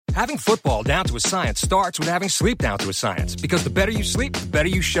Having football down to a science starts with having sleep down to a science. Because the better you sleep, the better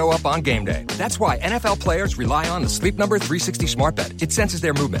you show up on game day. That's why NFL players rely on the Sleep Number 360 smart bed. It senses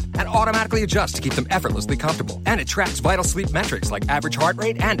their movement and automatically adjusts to keep them effortlessly comfortable. And it tracks vital sleep metrics like average heart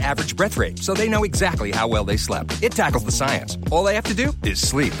rate and average breath rate, so they know exactly how well they slept. It tackles the science. All they have to do is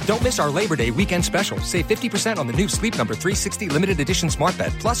sleep. Don't miss our Labor Day weekend special. Save 50% on the new Sleep Number 360 limited edition smart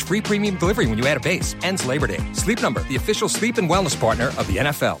bed, plus free premium delivery when you add a base. Ends Labor Day. Sleep Number, the official sleep and wellness partner of the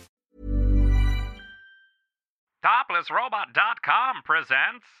NFL. ToplessRobot.com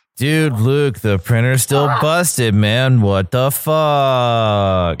presents... Dude, Luke, the printer's still busted, man. What the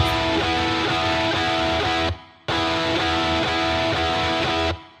fuck?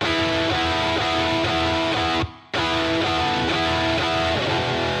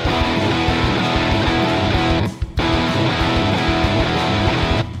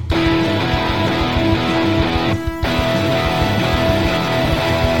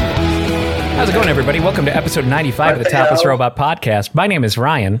 How's it going, everybody? Welcome to episode 95 of the Topless Robot Podcast. My name is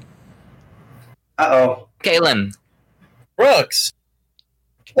Ryan. Uh-oh. Kalen. Brooks.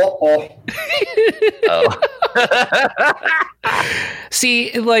 Oh.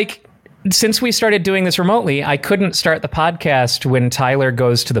 See, like, since we started doing this remotely, I couldn't start the podcast when Tyler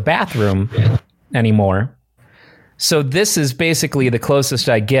goes to the bathroom anymore. So this is basically the closest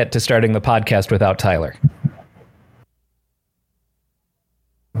I get to starting the podcast without Tyler.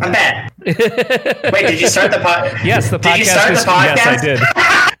 I'm back. Wait, did you start the podcast? Yes, the podcast. Did you start the podcast? Yes, I did.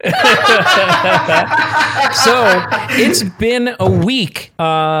 So it's been a week.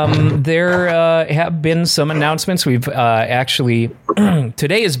 There have been some announcements. We've actually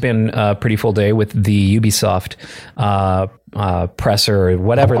today has been a pretty full day with the Ubisoft presser or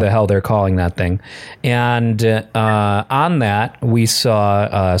whatever the hell they're calling that thing. And on that, we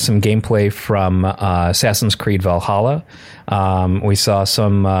saw some gameplay from Assassin's Creed Valhalla. We saw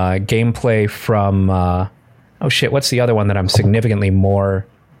some gameplay from what's the other one that I'm significantly more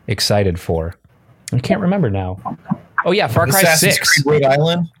excited for? I can't remember now. Oh yeah, Far Cry 6. Creed Rhode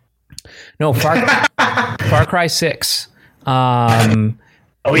Island? No, Far Cry 6. Oh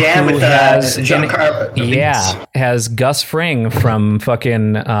yeah, with John Carver. Yeah, has Gus Fring from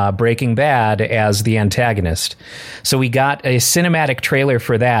fucking Breaking Bad as the antagonist. So we got a cinematic trailer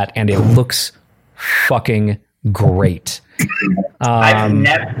for that, and it looks fucking great. I've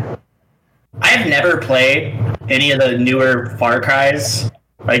never played any of the newer Far Cries,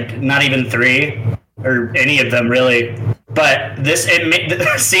 like not even 3 or any of them really. But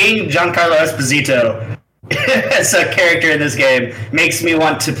seeing Giancarlo Esposito as a character in this game makes me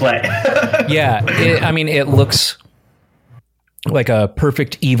want to play. Yeah, it looks like a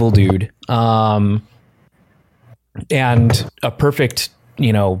perfect evil dude, and a perfect,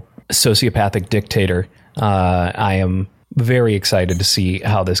 sociopathic dictator. I am very excited to see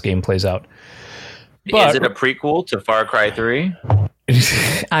how this game plays out. But, is it a prequel to Far Cry 3?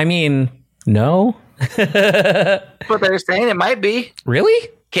 I mean, no. But they're saying it might be. Really?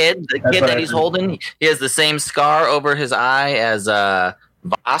 The kid that he's holding, he has the same scar over his eye as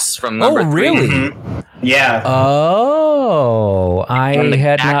Voss from number 3. Oh, really? Mm-hmm. Yeah. Oh, I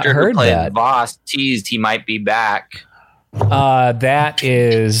had not heard that. Voss teased he might be back. That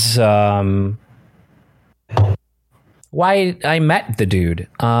is why I met the dude.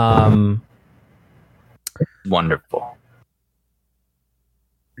 Wonderful.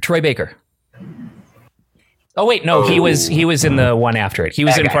 Troy Baker. Oh wait, no, he was in the one after it. He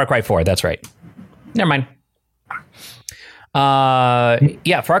was in Far Cry 4. That's right. Never mind.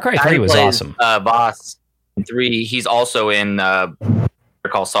 Yeah, Far Cry 3 was awesome. Voss 3. He's also in Better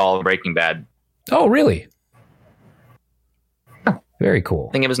Call Saul and Breaking Bad. Oh, really? Very cool.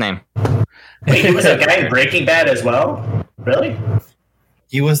 Think of his name. Wait, he was a guy in Breaking Bad as well? Really?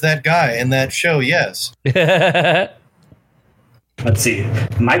 He was that guy in that show, yes. Let's see.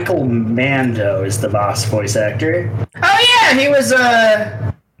 Michael Mando is the boss voice actor. Oh yeah, he was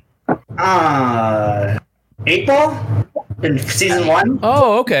 8 Ball in season 1.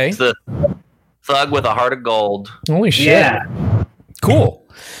 Oh, okay. It's the thug with a heart of gold. Holy shit. Yeah. Cool.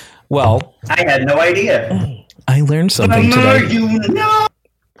 Well, I had no idea. I learned something today. You know.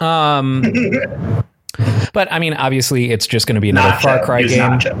 But I mean, obviously, it's just going to be another Far Cry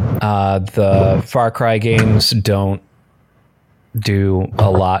game. The Far Cry games don't do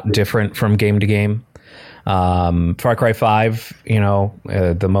a lot different from game to game. Far Cry 5,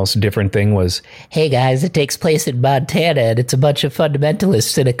 the most different thing was, hey guys, it takes place in Montana and it's a bunch of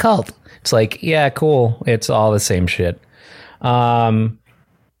fundamentalists in a cult. It's like, yeah, cool. It's all the same shit.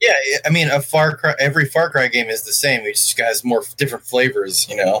 Yeah, I mean, every Far Cry game is the same. It just has more different flavors,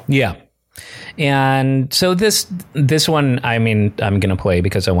 Yeah. And so this one, I mean, I'm gonna play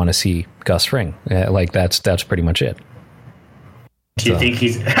because I want to see Gus Fring. Like that's pretty much it. Do you think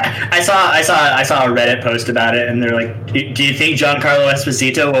he's? I saw a Reddit post about it, and they're like, "Do you think Giancarlo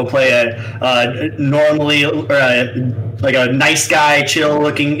Esposito will play a normally like a nice guy,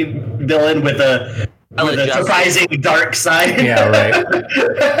 chill-looking villain with a surprising dark side?" Yeah, right.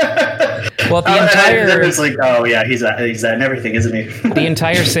 Well, the entire it's like, oh yeah, he's that and everything, isn't he? The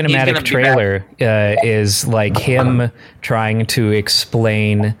entire cinematic trailer is like him trying to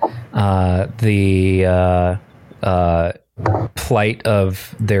explain the plight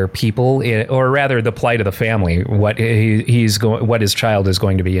of their people, or rather the plight of the family, what his child is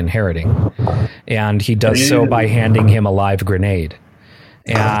going to be inheriting, and he does so by handing him a live grenade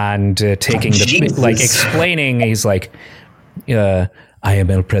and taking explaining. He's like, I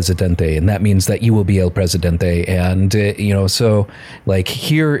am El Presidente, and that means that you will be El Presidente, and so like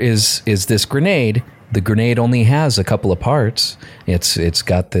here is this grenade. The grenade only has a couple of parts. It's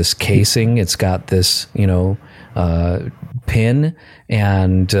got this casing. It's got this pin,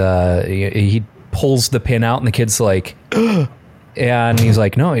 and he pulls the pin out, and the kid's like, and he's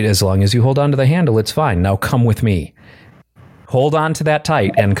like, no, as long as you hold on to the handle, it's fine. Now come with me. Hold on to that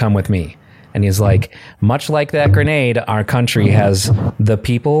tight and come with me. And he's like, much like that grenade, our country has the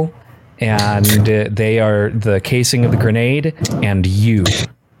people, and they are the casing of the grenade, and you.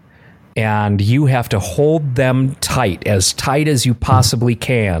 And you have to hold them tight as you possibly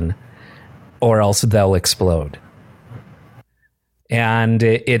can, or else they'll explode. And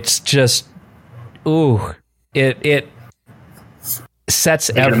it's just, it sets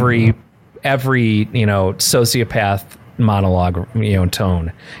every sociopath monologue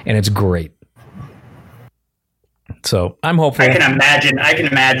tone, and it's great. So I'm hopeful. I can imagine. I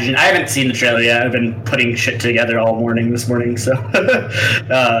haven't seen the trailer yet. I've been putting shit together all morning this morning. So,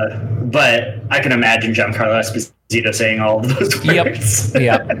 but I can imagine Giancarlo Esposito saying all of those words.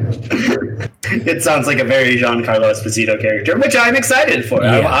 Yep. It sounds like a very Giancarlo Esposito character, which I'm excited for.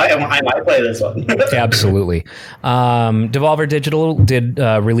 Yeah. I might play this one. Absolutely. Devolver Digital did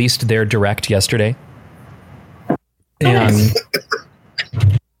released their direct yesterday, and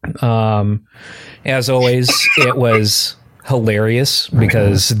as always, it was hilarious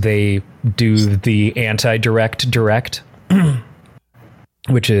because they do the anti-direct,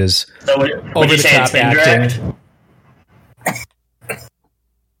 which is over the top acting.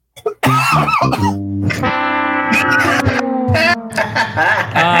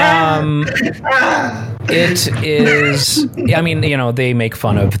 It is, I mean, they make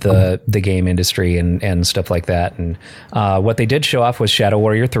fun of the game industry and stuff like that. And what they did show off was Shadow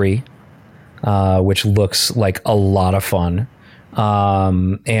Warrior 3. Which looks like a lot of fun.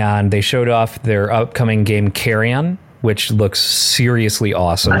 And they showed off their upcoming game Carrion, which looks seriously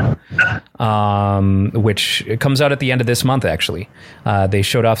awesome, which comes out at the end of this month, actually. They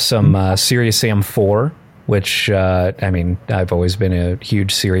showed off some Serious Sam 4, which, I've always been a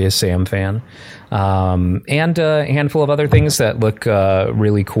huge Serious Sam fan. And a handful of other things that look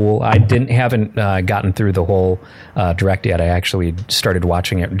really cool. I haven't gotten through the whole direct yet. I actually started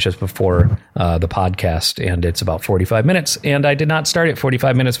watching it just before the podcast, and it's about 45 minutes. And I did not start it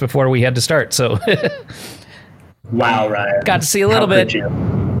 45 minutes before we had to start. So, wow, Ryan, got to see a little bit.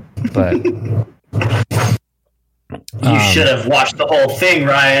 But you should have watched the whole thing,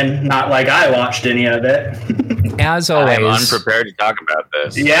 Ryan. Not like I watched any of it. As always, I'm unprepared to talk about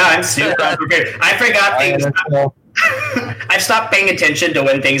this. Yeah, I'm super unprepared. I forgot things. I've stopped paying attention to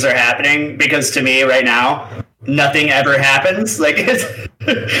when things are happening because to me right now, nothing ever happens. Like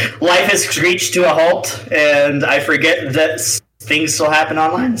life has screeched to a halt, and I forget that things still happen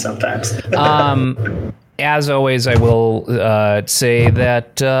online sometimes. As always, I will say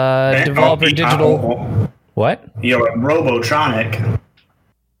that Devolver Digital. What? You're a Robotronic,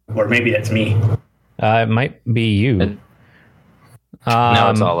 or maybe that's me. It might be you. No,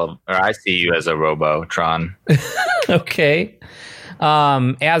 it's all of. Or I see you as a Robotron. Okay.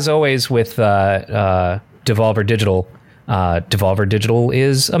 As always with Devolver Digital, Devolver Digital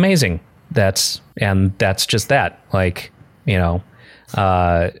is amazing. That's just that. Like,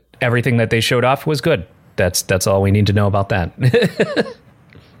 everything that they showed off was good. That's all we need to know about that.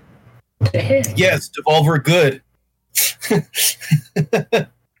 Yes, Devolver good.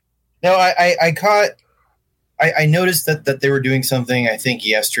 No, I noticed that they were doing something, I think,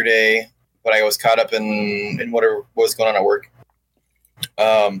 yesterday, but I was caught up in what was going on at work.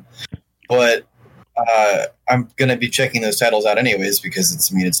 But I'm going to be checking those titles out anyways because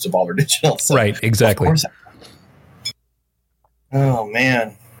it's Devolver Digital. So right, exactly. Oh,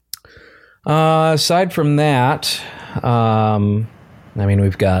 man. Aside from that,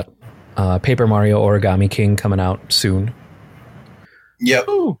 we've got Paper Mario Origami King coming out soon. Yep.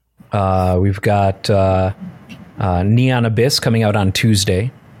 We've got Neon Abyss coming out on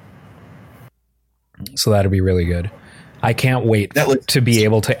Tuesday. So that'll be really good. I can't wait to be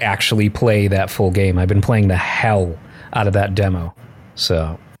able to actually play that full game. I've been playing the hell out of that demo.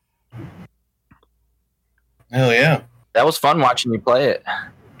 So. Hell yeah. That was fun watching you play it.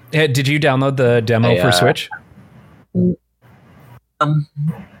 Did you download the demo for Switch?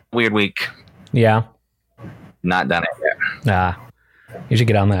 Weird week. Yeah. Not done it yet. You should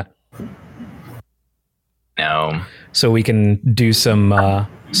get on that. No. So we can do some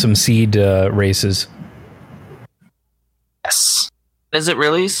seed races. Yes. Is it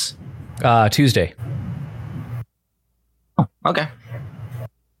release? Tuesday. Oh, okay.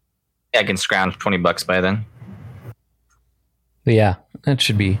 Yeah, I can scrounge $20 by then. But yeah, that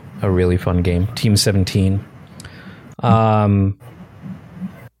should be a really fun game. Team 17. But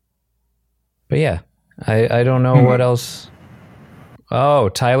yeah, I don't know what else. Oh,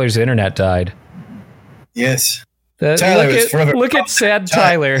 Tyler's internet died. Yes. Tyler, look at sad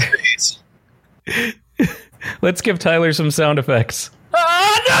Tyler. Let's give Tyler some sound effects. No.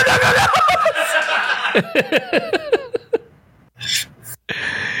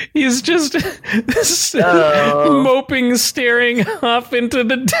 He's just moping, staring off into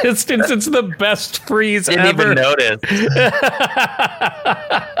the distance. It's the best freeze ever. Didn't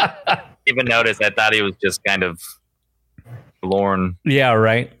even notice. I thought he was just kind of forlorn. Yeah,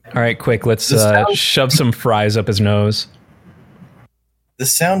 right. All right, quick. Let's shove some fries up his nose. The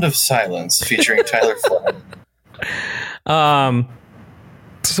Sound of Silence featuring Tyler Flynn.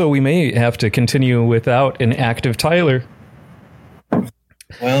 So we may have to continue without an active Tyler.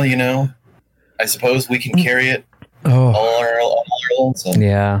 Well, I suppose we can carry it all our own.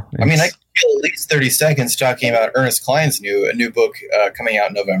 Yeah. I mean, I can feel at least 30 seconds talking about Ernest Cline's new book coming out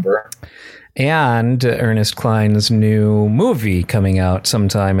in November. And Ernest Cline's new movie coming out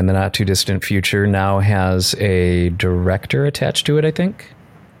sometime in the not too distant future now has a director attached to it, I think.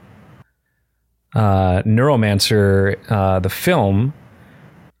 Neuromancer, the film.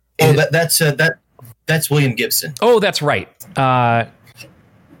 Oh, that's William Gibson. Oh, that's right.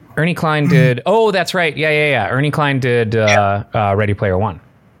 Ernie Cline did. Oh, that's right. Yeah. Ernie Cline did Ready Player One.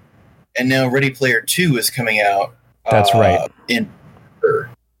 And now Ready Player 2 is coming out. That's right.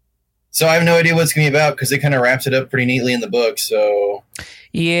 So I have no idea what it's going to be about because it kind of wraps it up pretty neatly in the book. So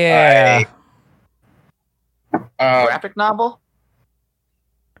yeah. Graphic novel?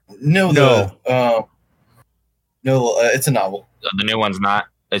 No. It's a novel. The new one's not.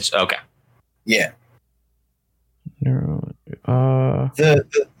 It's okay. Yeah.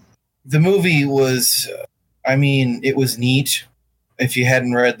 The movie was, it was neat if you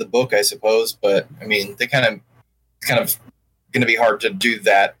hadn't read the book, I suppose. But they kind of going to be hard to do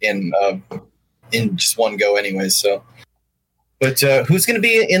that in just one go, anyways. So, but who's going to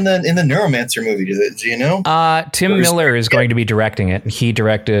be in the Neuromancer movie? Do you know? Tim Miller is going to be directing it. He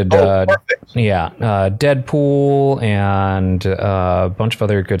directed, perfect. Deadpool and a bunch of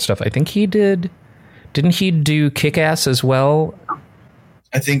other good stuff. I think he did. Didn't he do Kick-Ass as well?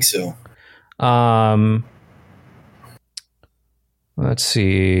 I think so. Let's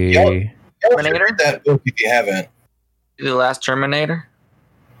see. Terminator? Read that book if you haven't. The last Terminator?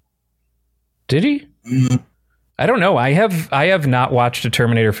 Did he? Mm-hmm. I don't know. I have not watched a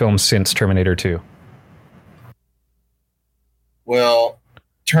Terminator film since Terminator 2. Well,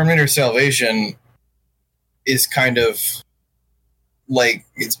 Terminator Salvation is kind of like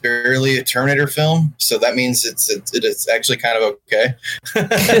it's barely a Terminator film, so that means it's actually kind of okay.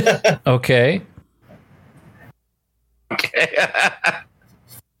 Okay.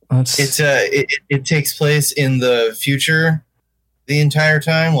 It takes place in the future the entire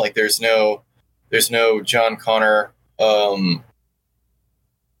time. Like there's no John Connor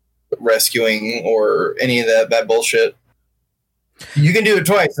rescuing or any of that bullshit. You can do it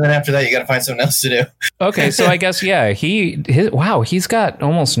twice, and then after that, you got to find something else to do. Okay, so I guess he's got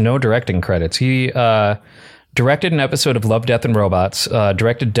almost no directing credits. He directed an episode of Love, Death, and Robots,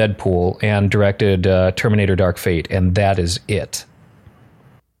 directed Deadpool, and directed Terminator: Dark Fate, and that is it.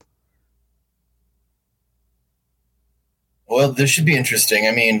 Well, this should be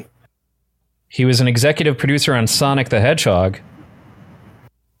interesting. He was an executive producer on Sonic the Hedgehog.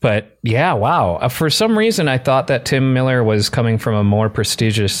 But yeah, wow. For some reason, I thought that Tim Miller was coming from a more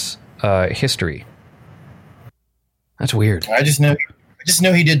prestigious history. That's weird. I just know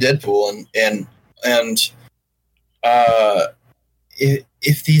he did Deadpool, and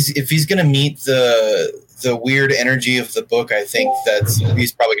if he's gonna meet the weird energy of the book, I think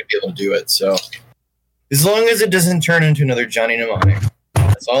he's probably gonna be able to do it. So as long as it doesn't turn into another Johnny Mnemonic.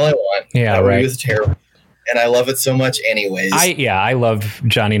 That's all I want. Yeah, that right. movie was terrible, and I love it so much, anyways. I love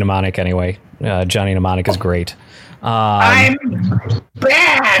Johnny Mnemonic anyway. Johnny Mnemonic is great. I'm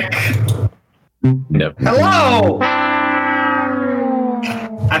back. Yep. Hello.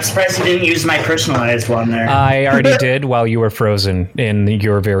 I'm surprised you didn't use my personalized one there. I already did while you were frozen in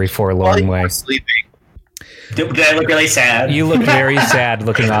your very forlorn way. Sleeping. Did I look really sad? You look very sad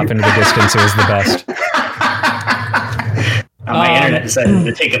looking off into the distance. It was the best. My internet decided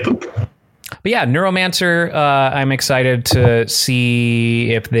to take a poop. But yeah, Neuromancer, I'm excited to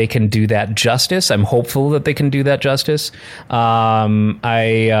see if they can do that justice. I'm hopeful that they can do that justice.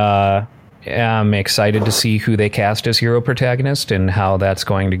 I am excited to see who they cast as hero protagonist and how that's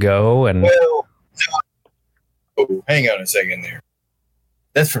going to go. And Well, hang on a second there.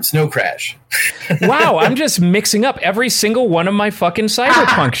 That's from Snow Crash. wow, I'm just mixing up every single one of my fucking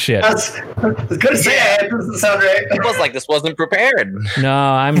cyberpunk shit. I was going to say, it doesn't sound right. It was like this wasn't prepared. No,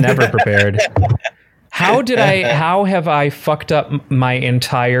 I'm never prepared. How have I fucked up my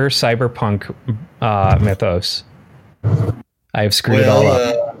entire cyberpunk mythos? I have screwed it all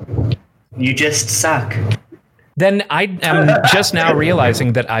up. You just suck. Then I am just now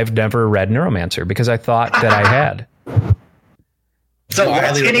realizing that I've never read Neuromancer because I thought that I had. So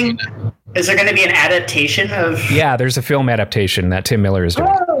is there going to be an adaptation of? Yeah, there's a film adaptation that Tim Miller is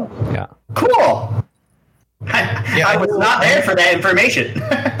doing. Oh, Yeah. Cool. I was not there for that information.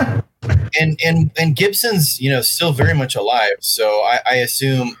 And Gibson's, still very much alive. So I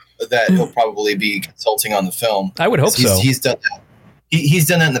assume that he'll probably be consulting on the film. I would hope so. He's done that. He's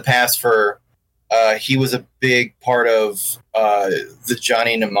done that in the past for. He was a big part of the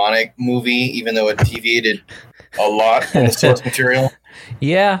Johnny Mnemonic movie, even though it deviated a lot from the source material.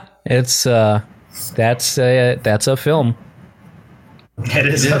 Yeah, it's that's a film. It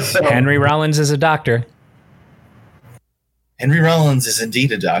is a film. Henry Rollins is a doctor. Henry Rollins is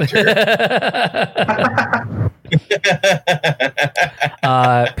indeed a doctor.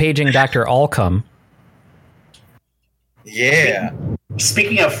 Paging Dr. Allcome. Yeah.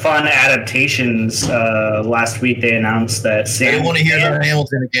 Speaking of fun adaptations, last week they announced that I don't want to hear about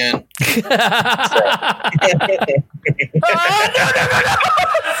Hamilton again.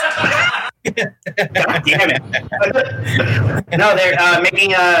 God damn it. No, they're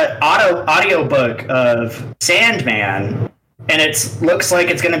making an audiobook of Sandman, and it looks like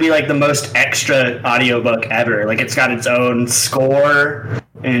it's going to be like the most extra audiobook ever. Like it's got its own score,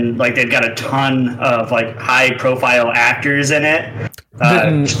 and like they've got a ton of like high profile actors in it.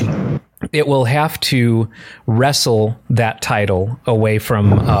 It will have to wrestle that title away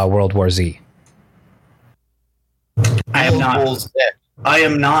from World War Z. I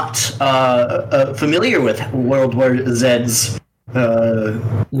am not familiar with World War Z's.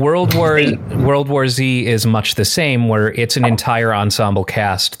 World War Z is much the same, where it's an entire ensemble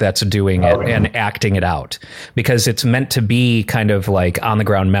cast that's doing it and acting it out, because it's meant to be kind of like on the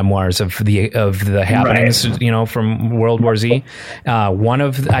ground memoirs of the happenings, right, from World War Z.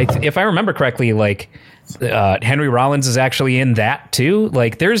 If I remember correctly, like Henry Rollins is actually in that too.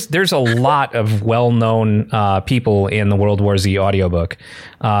 Like there's a lot of well-known people in the World War Z audiobook.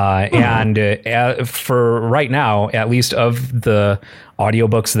 And for right now, at least of the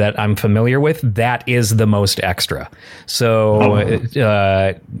audiobooks that I'm familiar with, that is the most extra. So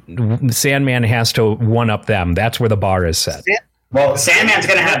Sandman has to one up them. That's where the bar is set. Well, Sandman's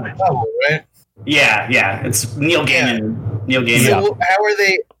going to have... right? Yeah. It's Neil Gaiman. So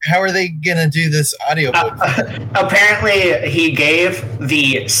how are they gonna do this audiobook? Apparently he gave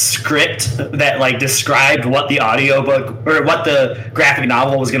the script that like described what the audiobook or what the graphic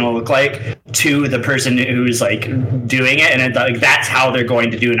novel was going to look like to the person who's like doing it, and that's how they're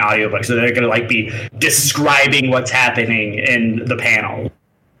going to do an audiobook. So they're going to like be describing what's happening in the panel.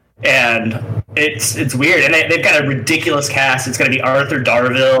 And it's weird, and they've got a ridiculous cast. It's going to be Arthur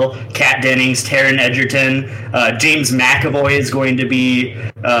Darvill, Kat Dennings, Taron Egerton, James McAvoy is going to be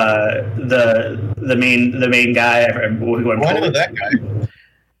the main guy. Why know that guy?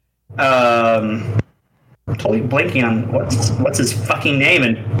 I'm totally blanking on what's his fucking name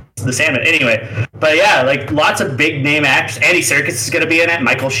and the Sandman. Anyway, but yeah, like lots of big name actors. Andy Serkis is going to be in it.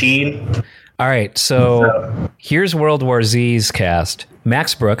 Michael Sheen. All right, so here's World War Z's cast.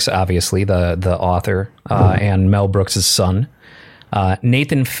 Max Brooks, obviously, the author, and Mel Brooks' son.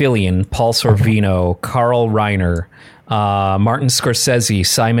 Nathan Fillion, Paul Sorvino, Carl Reiner, Martin Scorsese,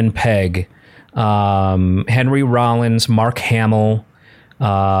 Simon Pegg, Henry Rollins, Mark Hamill,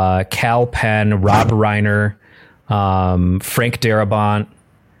 Cal Penn, Rob Reiner, Frank Darabont,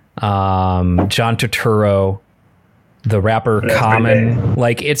 John Turturro, the rapper Common.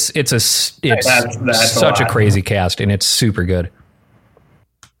 Like it's such a crazy cast, and it's super good.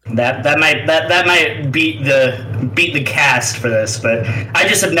 That might beat the cast for this, but I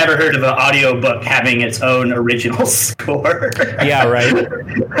just have never heard of an audiobook having its own original score. Yeah, right.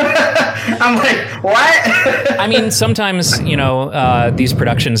 I'm like, what? I mean, sometimes these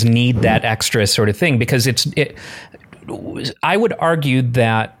productions need that extra sort of thing because I would argue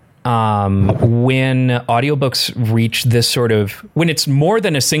that when audiobooks reach this sort of when it's more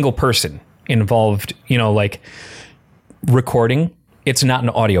than a single person involved, like recording. It's not an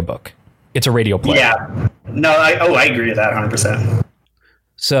audiobook. It's a radio play. Yeah. No, I agree with that 100%.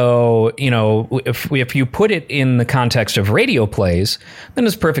 So, if you put it in the context of radio plays, then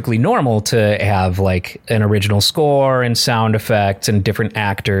it's perfectly normal to have like an original score and sound effects and different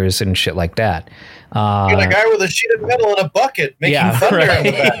actors and shit like that. You're a guy with a sheet of metal and a bucket making thunder in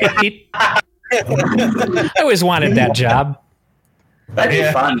the back. I always wanted that job. That'd be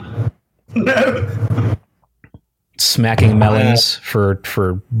fun. Smacking melons for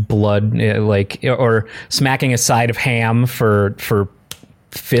blood, or smacking a side of ham for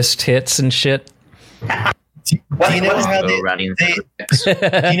fist hits and shit. Do you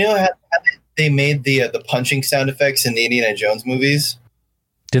know how they made the punching sound effects in the Indiana Jones movies?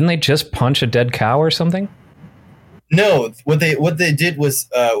 Didn't they just punch a dead cow or something? No, what they did was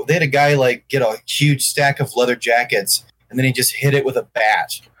they had a guy get a huge stack of leather jackets, and then he just hit it with a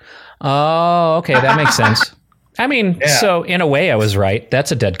bat. Oh, okay, that makes sense. I mean, So in a way, I was right.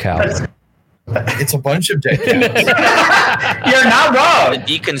 That's a dead cow. It's a bunch of dead cows. You're not wrong. The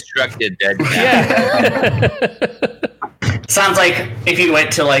deconstructed dead cow. Yeah. Sounds like if you went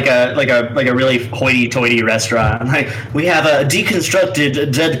to like a really hoity-toity restaurant, like we have a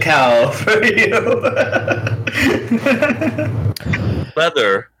deconstructed dead cow for you.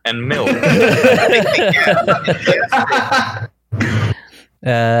 Leather and milk.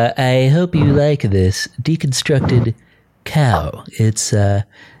 I hope you like this deconstructed cow. It's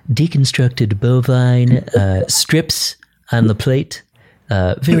deconstructed bovine strips on the plate.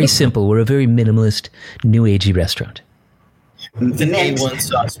 Very simple. We're a very minimalist, new agey restaurant. The A1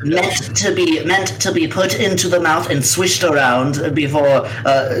 sauce. Meant to be put into the mouth and swished around before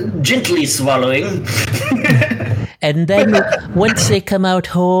gently swallowing. And then once they come out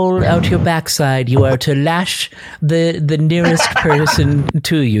whole out your backside, you are to lash the nearest person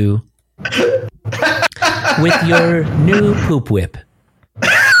to you with your new poop whip.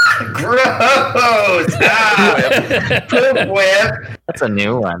 Gross! Poop whip. That's a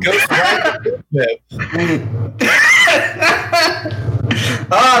new one. Poop whip.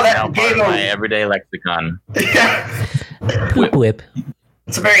 That Part of my everyday lexicon. Poop whip.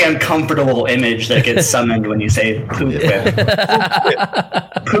 It's a very uncomfortable image that gets summoned when you say poop whip.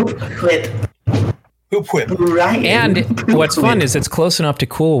 Poop whip. Poop whip. Right. And what's fun is it's close enough to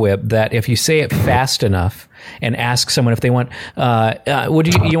Cool Whip that if you say it fast enough and ask someone if they want, would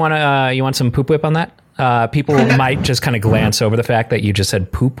you want some poop whip on that? People might just kind of glance over the fact that you just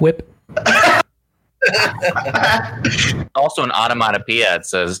said poop whip. Also, an onomatopoeia. It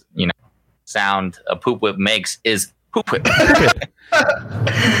says, sound a poop whip makes is poop whip.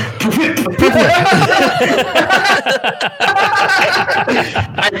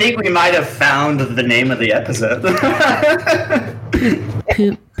 I think we might have found the name of the episode.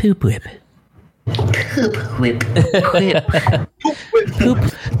 Poop whip. Poop whip. Poop whip. Poop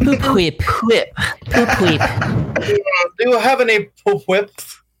whip. Do you have any poop whip?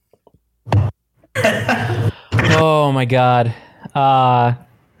 Oh my god.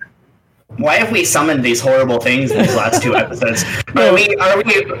 Why have we summoned these horrible things in these last two episodes? Are we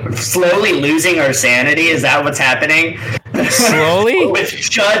slowly losing our sanity? Is that what's happening? Slowly? With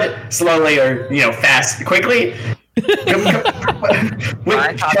Chud, slowly or fast, quickly.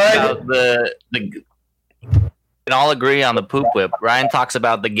 Ryan talks about the. We can all agree on the poop whip. Ryan talks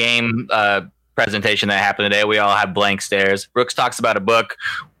about the game presentation that happened today. We all have blank stares. Brooks talks about a book.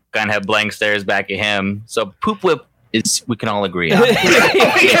 Kind of have blank stares back at him. So poop whip is we can all agree on. we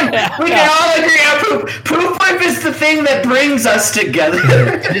can all agree on poop. Poop whip is the thing that brings us together.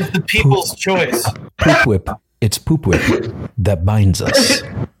 It is the people's choice. Poop whip. It's poop whip that binds us.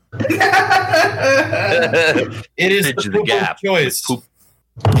 It is the people's choice. Poop.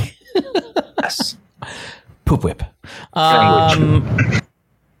 Yes. Poop whip.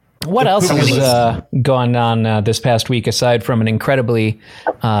 What else has gone on this past week aside from an incredibly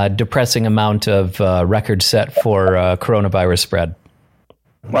depressing amount of records set for coronavirus spread?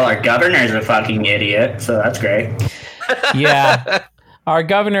 Well, our governor's a fucking idiot, so that's great. Yeah. Our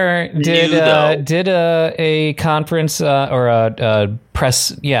governor did a conference or a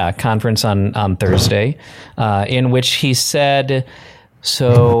press conference on Thursday in which he said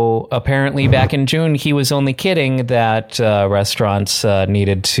So apparently back in June, he was only kidding that restaurants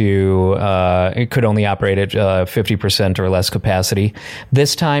needed to, it could only operate at 50% or less capacity.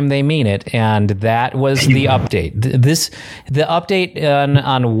 This time they mean it. And that was the update. The update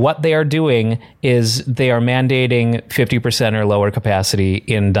on what they are doing is they are mandating 50% or lower capacity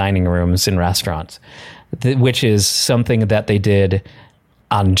in dining rooms in restaurants, which is something that they did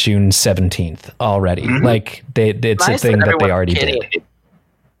on June 17th already. Mm-hmm. Like it's a thing that they already did.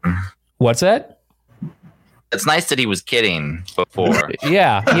 What's that? It's nice that he was kidding before.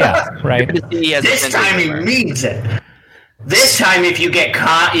 yeah, right. This time he means it. This time, if you get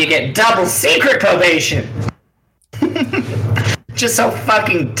caught, you get double secret probation. Just so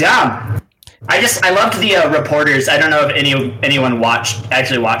fucking dumb. I loved the reporters. I don't know if anyone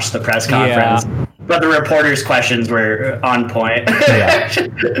actually watched the press conference, but the reporters' questions were on point.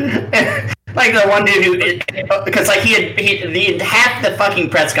 Yeah. Like the one dude who, because like he half the fucking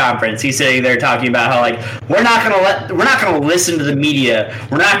press conference, he's sitting there talking about how like we're not gonna listen to the media.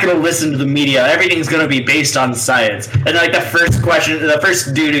 We're not gonna listen to the media. Everything's gonna be based on science. And like the first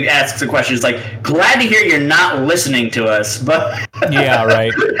dude who asks the question is like, glad to hear you're not listening to us, but yeah,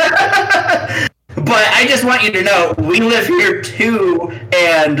 right. But I just want you to know we live here too,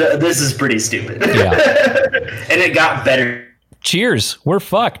 and this is pretty stupid. Yeah. And it got better. Cheers. We're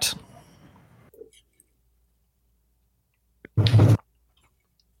fucked. Oh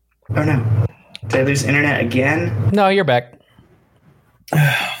no. Did I lose internet again? No, you're back.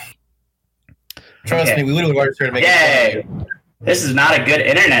 Trust me, we would have already started making Yay! This is not a good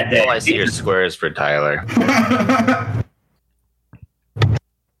internet day. All I see are squares for Tyler.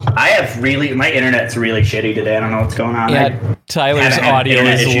 My internet's really shitty today. I don't know what's going on. Yeah, Tyler's audio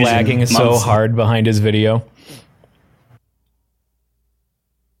is lagging so hard behind his video.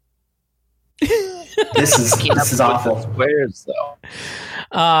 This is awful. Squares though.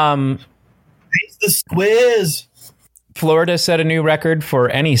 It's the squiz. Florida set a new record for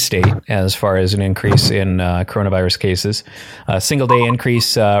any state as far as an increase in coronavirus cases. A single day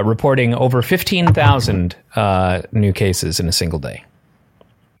increase, reporting over 15,000 new cases in a single day.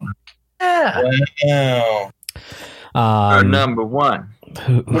 Wow. We're number one.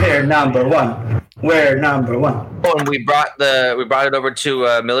 We're number one. We're number one. Oh, and we brought it over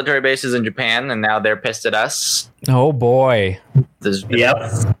to military bases in Japan, and now they're pissed at us. Oh boy!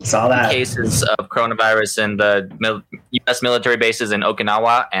 Saw that. Cases of coronavirus in the U.S. military bases in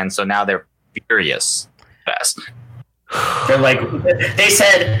Okinawa, and so now they're furious. They're like, they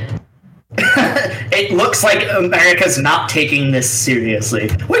said, it looks like America's not taking this seriously,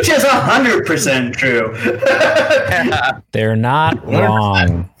 which is 100% true. They're not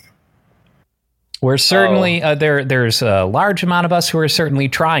wrong. We're certainly there's a large amount of us who are certainly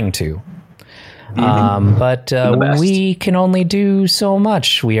trying to. But we can only do so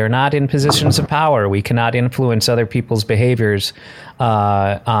much. We are not in positions of power. We cannot influence other people's behaviors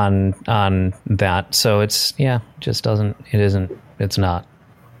on that. So it's not.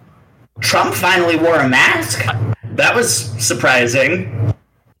 Trump finally wore a mask. That was surprising.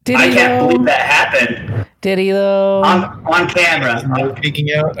 I can't believe that happened. Did he though? On camera.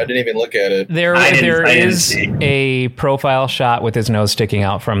 Peeking out. I didn't even look at it. There is a profile shot with his nose sticking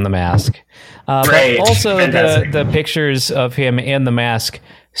out from the mask. But also the pictures of him in the mask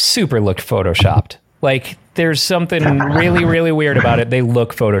super looked photoshopped. Like there's something really, really weird about it. They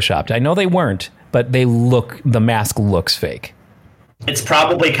look photoshopped. I know they weren't, but the mask looks fake. It's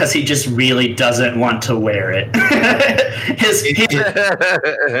probably because he just really doesn't want to wear it.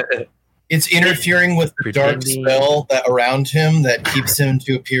 It's interfering with the dark spell that around him that keeps him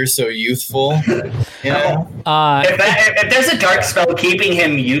to appear so youthful. You know? If there's a dark spell keeping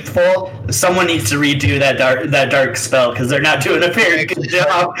him youthful, someone needs to redo that dark spell because they're not doing a very good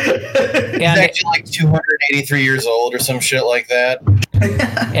job. He's actually like 283 years old or some shit like that.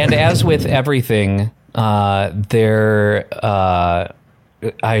 And as with everything, I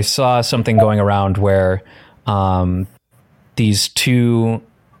saw something going around where these two,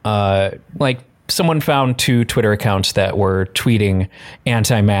 someone found two Twitter accounts that were tweeting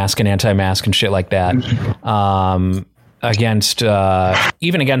anti-mask and shit like that against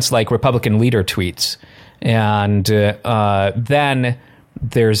like Republican leader tweets. And then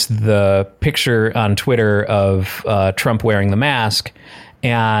there's the picture on Twitter of Trump wearing the mask.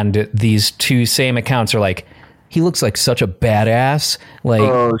 And these two same accounts are like, he looks like such a badass. Like,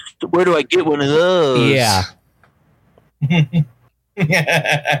 where do I get one of those? Yeah.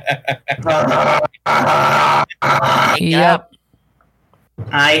 Yep.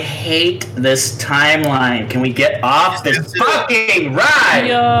 I hate this timeline. Can we get off this fucking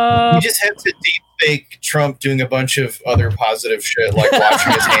ride? We just have to deep fake Trump doing a bunch of other positive shit, like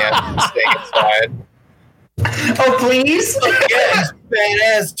washing his hands and staying inside. Oh, please? Yeah, he's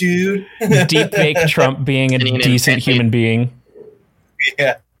badass, dude. Deep fake Trump being a decent human being.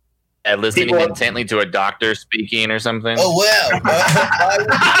 Yeah. Listening intently to a doctor speaking or something. Oh, wow. I would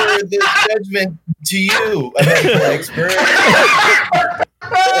refer this judgment to you, a medical expert.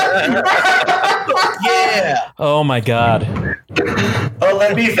 Yeah. Oh my god. Oh,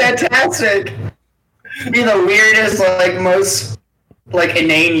 that'd be fantastic. Be the weirdest, most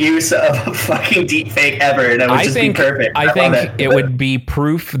inane use of a fucking deep fake ever. And it would just be perfect. I think it would be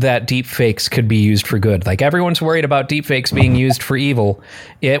proof that deep fakes could be used for good. Like, everyone's worried about deep fakes being used for evil.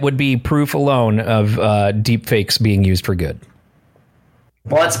 It would be proof alone of deep fakes being used for good.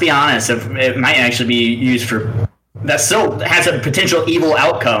 Well, let's be honest. It might actually be used for... That still has a potential evil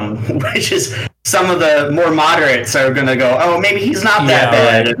outcome, which is some of the more moderates are going to go, oh, maybe he's not that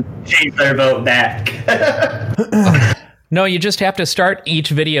bad, and change their vote back. No, you just have to start each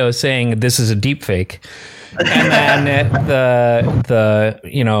video saying this is a deep fake. And then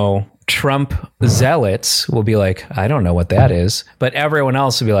the Trump zealots will be like, I don't know what that is. But everyone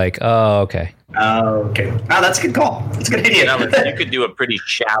else will be like, oh, okay. Oh, okay. Oh, that's a good call. That's a good idea. You could do a pretty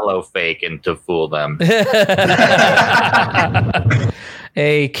shallow fake and to fool them.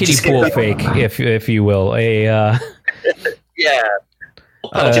 A kiddie pool fake, if you will. Yeah.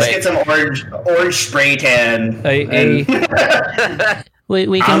 Just get some orange spray tan.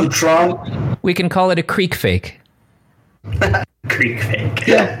 We can call it a creek fake. Creek fake.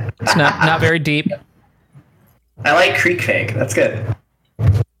 Yeah, it's not very deep. I like creek fake. That's good.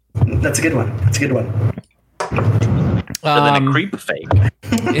 That's a good one. Then a creep fake.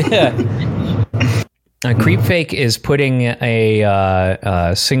 Yeah. A creep fake is putting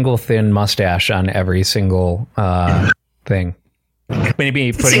a single thin mustache on every single thing.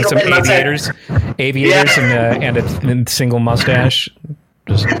 Maybe putting some aviators and a single mustache.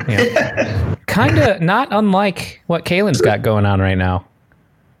 Just kind of not unlike what Kalen's got going on right now.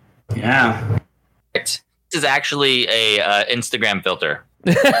 Yeah. This is actually a Instagram filter.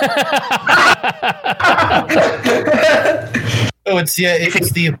 Oh, it's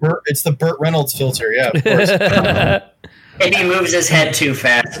the Burt Reynolds filter. Yeah, of course. And he moves his head too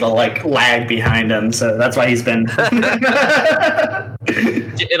fast; it'll lag behind him. So that's why he's been.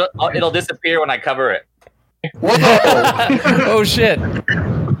 It'll disappear when I cover it. Whoa! Oh shit!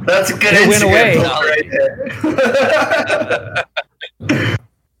 That's a good. It went away. Right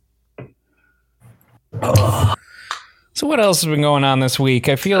there. So what else has been going on this week?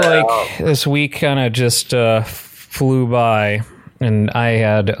 I feel like this week kind of just flew by, and I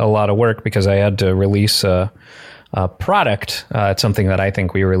had a lot of work because I had to release a product. It's something that I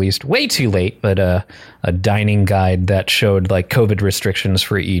think we released way too late, but a dining guide that showed COVID restrictions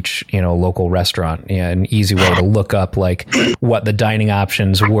for each local restaurant. Yeah, an easy way to look up what the dining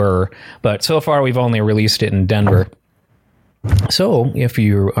options were. But so far, we've only released it in Denver. So if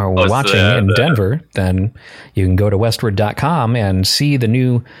you are watching in Denver, then you can go to westward.com and see the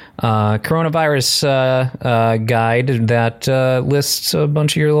new coronavirus guide that lists a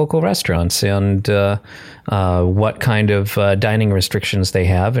bunch of your local restaurants and what kind of dining restrictions they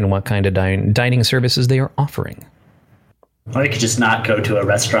have and what kind of dining services they are offering. Or you could just not go to a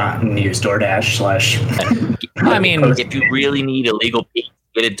restaurant and use DoorDash / I mean, if you really need illegal pizza,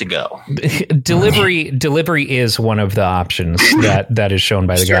 get it to go. Delivery is one of the options that is shown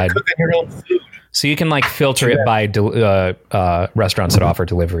by the guide. Cooking your own food. So you can filter it by restaurants that offer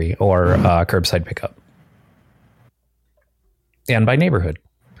delivery or curbside pickup, and by neighborhood.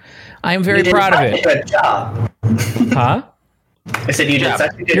 I am very proud of it. Good job. Huh? I said you did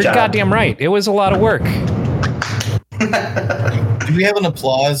such a good You're job. goddamn right. It was a lot of work. Do we have an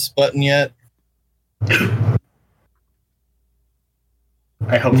applause button yet?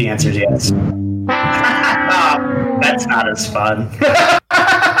 I hope the answer is yes. That's not as fun.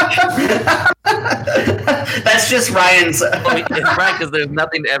 That's just Ryan's. It's right because there's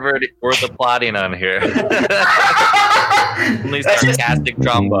nothing ever worth applauding on here. Only sarcastic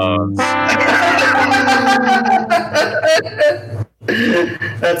trombones.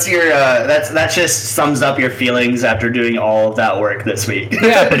 That's your. That just sums up your feelings after doing all of that work this week.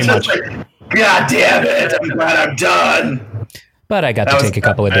 Yeah, pretty much. God damn it! I'm glad I'm done. But I got to take a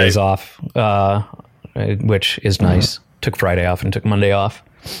couple of days off, which is nice. Took Friday off and took Monday off.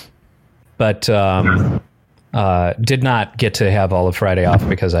 But did not get to have all of Friday off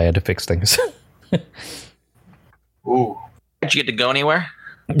because I had to fix things. Ooh. Did you get to go anywhere?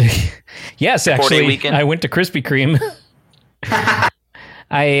 Yes, actually, I went to Krispy Kreme.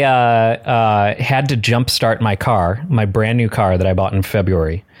 I had to jumpstart my car, my brand new car that I bought in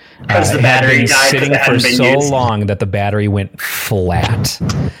February. Because the battery had been died sitting for so long that the battery went flat,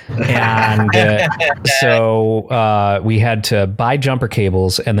 and so we had to buy jumper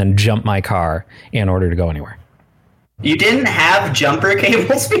cables and then jump my car in order to go anywhere. You didn't have jumper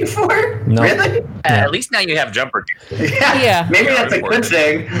cables before? No. Really? At least now you have jumper cables. Yeah. Maybe that's a good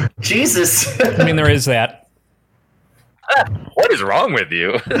thing. Jesus. I mean, there is that. What is wrong with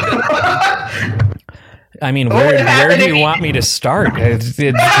you? I mean, where do you want me to start? We're going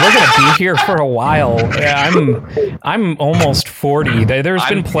to be here for a while. I'm almost 40. There's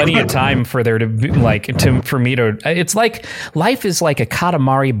been plenty of time for there to be, for me to. It's like life is like a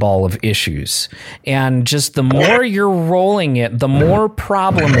Katamari ball of issues, and just the more you're rolling it, the more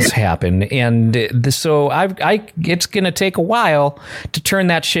problems happen, and so it's going to take a while to turn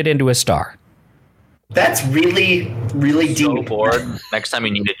that shit into a star. That's really, really So deep. bored. Next time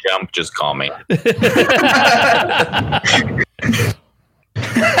you need to jump, just call me.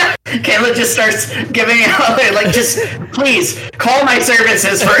 Kayla just starts giving out, just please call my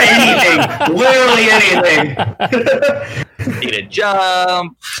services for anything, literally anything. Need a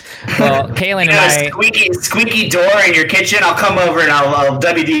jump. Well, Kaylin and I, squeaky door in your kitchen. I'll come over and I'll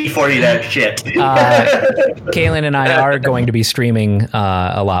WD-40 that shit. Kaylin and I are going to be streaming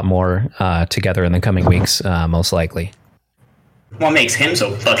a lot more together in the coming weeks, most likely. What makes him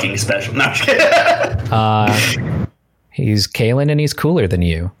so fucking special? No, I'm just kidding. He's Kaylin and he's cooler than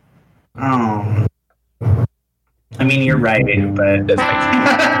you. Oh. I mean, you're right, but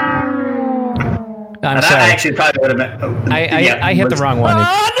I'm that sorry. actually probably would have been. I hit the wrong one.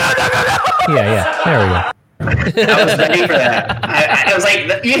 Yeah, there we go. I was ready for that. I was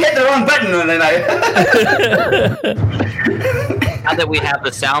like, you hit the wrong button, and then Now that we have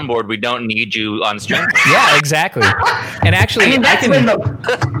the soundboard, we don't need you on stream. Yeah, exactly. And actually, I mean, that's been the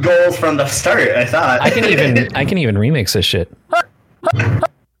goal from the start. I thought I can even remix this shit.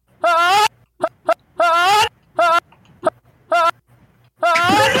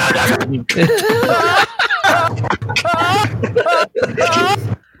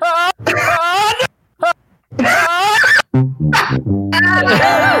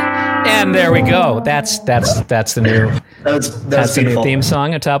 And there we go. That's the new that's the new theme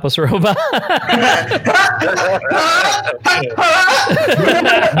song of Topless Robot.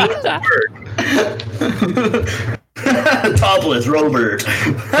 Topless Robert.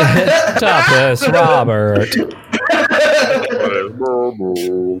 Topless Robert.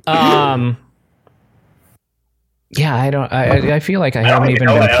 Yeah, I feel like I haven't even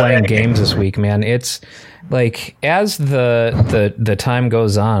been playing games this week, man. It's like as the time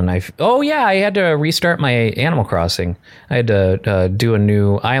goes on, I had to restart my Animal Crossing. I had to do a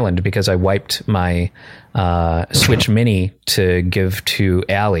new island because I wiped my Switch Mini to give to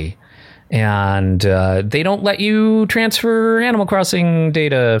Allie. And they don't let you transfer Animal Crossing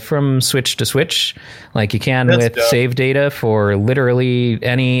data from Switch to Switch like you can with save data for literally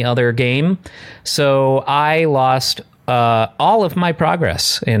any other game. So I lost all of my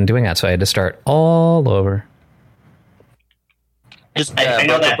progress in doing that. So I had to start all over. Just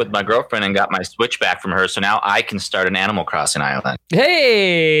broke up with my girlfriend and got my Switch back from her. So now I can start an Animal Crossing island.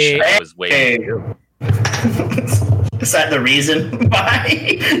 Hey! I was waiting. Is that the reason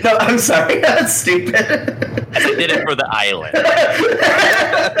why? No, I'm sorry. That's stupid. I did it for the island.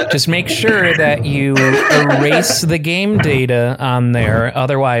 Just make sure that you erase the game data on there.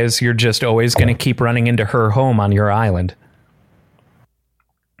 Otherwise, you're just always going to keep running into her home on your island.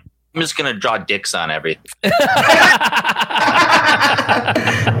 I'm just going to draw dicks on everything.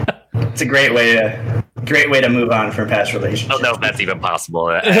 It's a great way to move on from past relationships. I don't know if that's even possible.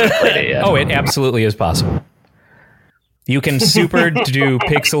 I haven't played it yet. Oh, it absolutely is possible. You can super do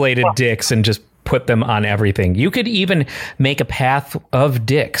pixelated dicks and just put them on everything. You could even make a path of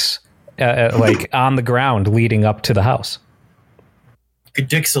dicks, like on the ground leading up to the house. You could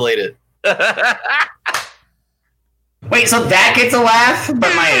dixelate it. Wait, so that gets a laugh?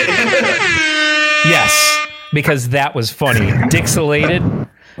 But Yes, because that was funny. Dixelated.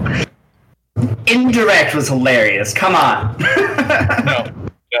 Indirect was hilarious. Come on. No,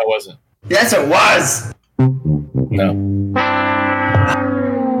 it wasn't. Yes, it was. No.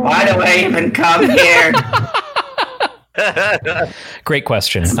 Why do I even come here? Great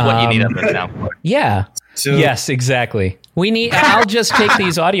question. This is what you need on the soundboard. Yeah. So, Yes, exactly. I'll just take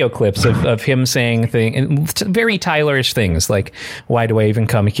these audio clips of him saying very Tylerish things like, why do I even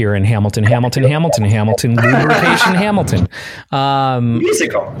come here in Hamilton, Hamilton, Hamilton, Hamilton, lubrication, Hamilton.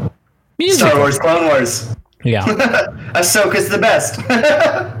 Musical. Star Wars, Clone Wars. Yeah. Ahsoka's the best.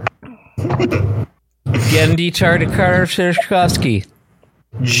 Gendy Tartakovsky.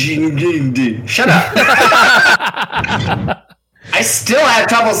 Shut up. I still have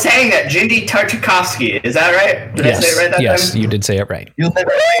trouble saying that. Jindy Tartakovsky. Is that right? Did I say it right that time? Yes, you did say it right. You'll never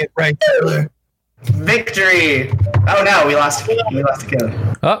say it right, Taylor. Victory. Oh no, we lost again.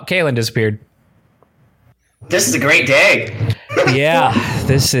 Oh, Kaylin disappeared. This is a great day. Yeah,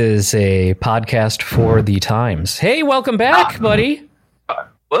 this is a podcast for the times. Hey, welcome back, buddy.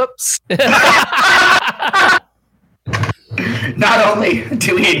 Whoops. Not only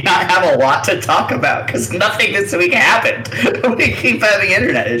do we not have a lot to talk about because nothing this week happened, we keep having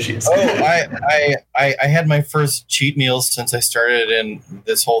internet issues. Oh, I had my first cheat meals since I started in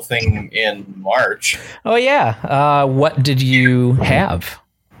this whole thing in March. Oh, yeah. What did you have?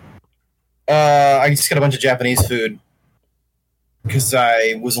 I just got a bunch of Japanese food because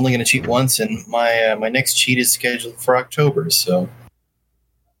I was only going to cheat once, and my next cheat is scheduled for October. So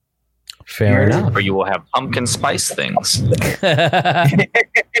Fair enough. Or you will have pumpkin spice things.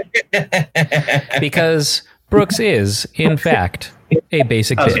 Because Brooks is, in fact, a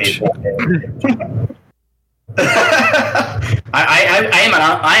basic bitch.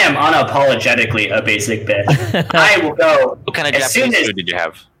 I am unapologetically a basic bitch. I will go. What kind of Japanese food did you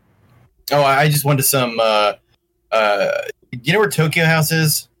have? Oh, I just went to some. You know where Tokyo House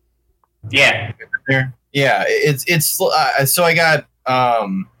is? Yeah. There. Yeah, it's. So I got.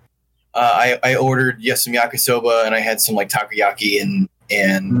 I ordered some yakisoba, and I had some like takoyaki and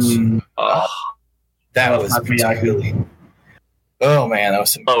that was particularly. Oh man, that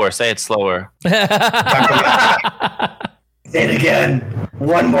was some. Slower. Say it slower. Say it again.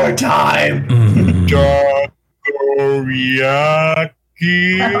 One more time. Takoyaki.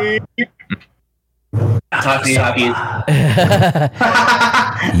 Takoyaki.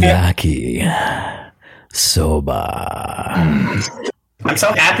 Yaki. Soba. I'm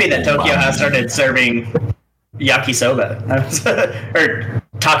so happy that Tokyo has started serving yakisoba. Or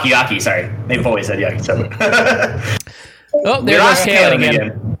takoyaki, sorry. They've always said yakisoba. Oh, there goes Kaylin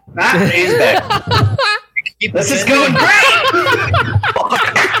again. He's back. This is going great!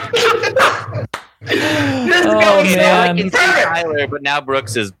 This is going I can see perfect! Tyler, but now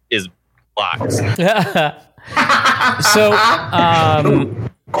Brooks is blocked. So,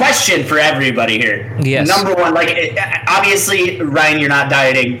 question for everybody here. Yes. Number one, obviously, Ryan, you're not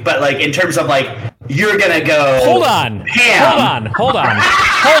dieting, but in terms of you're gonna go. Hold on. Ham. Hold on.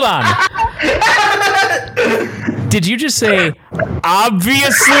 Did you just say,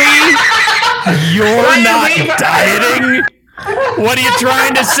 obviously, you're Ryan, not dieting? What are you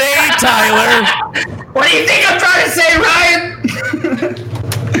trying to say, Tyler? What do you think I'm trying to say, Ryan?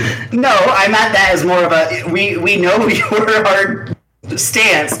 No, I meant that as more of a we know your hard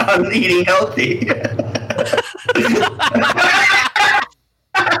stance on eating healthy.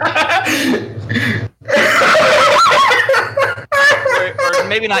 or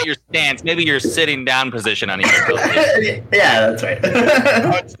maybe not your stance, maybe your sitting down position on each other. Yeah, that's right.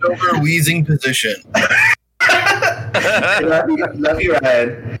 Hunched over, wheezing position. Love you,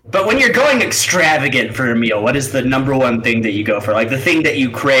 Ryan. But when you're going extravagant for a meal, what is the number one thing that you go for? The thing that you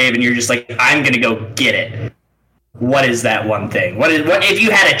crave and you're just I'm gonna go get it. What is that one thing? What if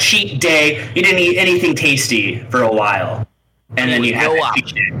you had a cheat day, you didn't eat anything tasty for a while, and then you have a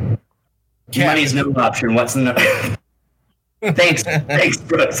cheat day? Money's no option. What's the number? Thanks,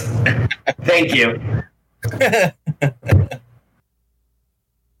 Brooks. Thank you. I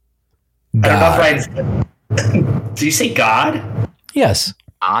don't know if Ryan's. Did you say God? Yes.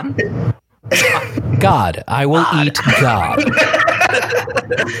 On? God. I will eat God.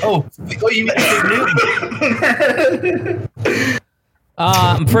 Oh, you mean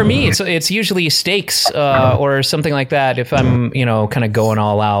for me, it's usually steaks or something like that. If I'm, kind of going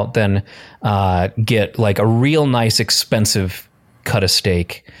all out, then get a real nice expensive cut of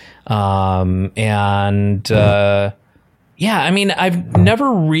steak. Yeah, I mean, I've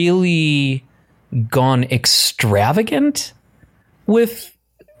never really gone extravagant with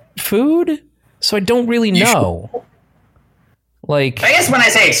food, so I don't really know. I guess when I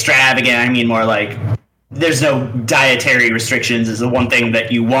say extravagant, I mean more there's no dietary restrictions is the one thing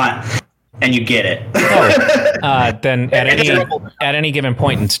that you want and you get it. Then at any given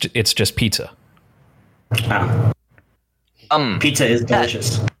point, it's just pizza. Pizza is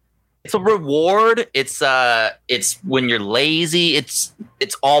delicious. It's a reward. It's when you're lazy. It's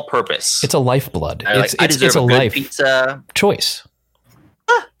all purpose. It's a lifeblood. I It's a good life pizza choice.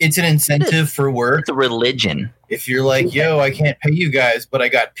 It's an incentive for work. It's a religion. If you're yo, I can't pay you guys, but I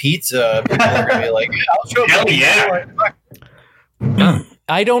got pizza, people are gonna be yeah, I'll show Hell yeah.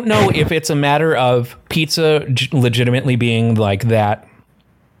 I don't know if it's a matter of pizza legitimately being that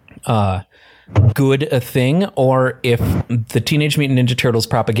good a thing, or if the Teenage Mutant Ninja Turtles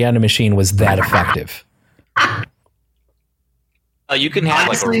propaganda machine was that effective. You can have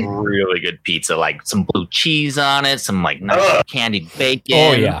Honestly, like a really good pizza, like some blue cheese on it, some like nice candied bacon.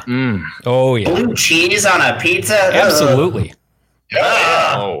 Oh yeah, oh yeah, blue cheese on a pizza? absolutely.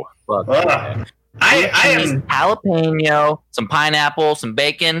 Oh, fuck. I am. Jalapeno, some pineapple, some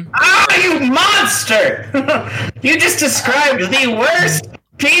bacon. Ah, you monster! You just described the worst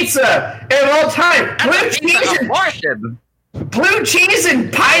pizza of all time. Blue cheese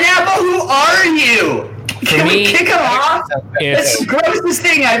and pineapple? Who are you? Can we kick him off? It's the grossest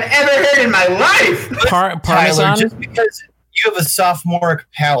thing I've ever heard in my life. Parmesan? Tyler, just because you have a sophomoric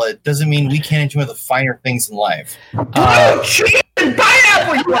palate doesn't mean we can't enjoy the finer things in life. Blue cheese and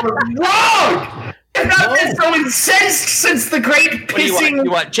pineapple? You are wrong! I've not been so incensed since the great pissing...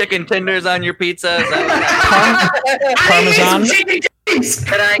 You want chicken tenders on your pizza? Parmesan?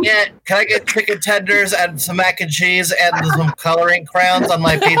 Can I get chicken tenders and some mac and cheese and some coloring crayons on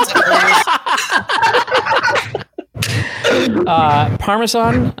my pizza, please?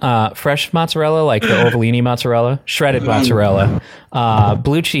 Parmesan, fresh mozzarella, like the Ovalini mozzarella, shredded mozzarella,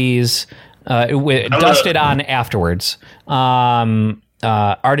 blue cheese, dusted on afterwards,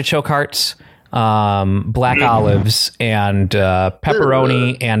 artichoke hearts, black olives, and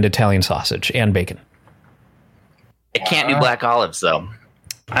pepperoni and Italian sausage and bacon. I can't do black olives though.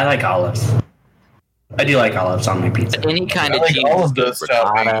 I like olives. I do like olives on my pizza. Any kind of cheese. All of those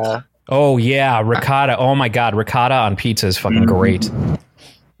ricotta. Oh yeah, ricotta. Oh my god, ricotta on pizza is fucking great.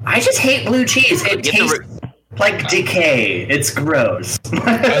 I just hate blue cheese. It tastes like decay. It's gross.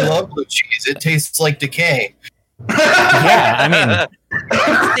 I love blue cheese. It tastes like decay. Yeah, I mean,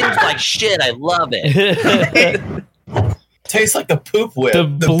 It tastes like shit. I love it. Tastes like the poop whip. the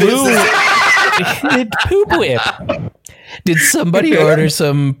blue poop whip. Did somebody order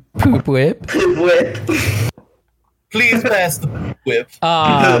some poop whip? Please pass the poop whip.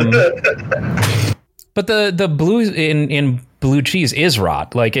 But the blue in blue cheese is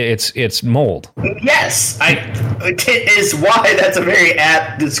rot. Like it's mold. Yes, it is why that's a very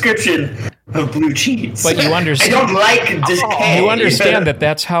apt description of blue cheese. But you understand. I don't like decay. You understand that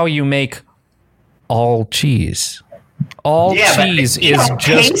that's how you make all cheese. All cheese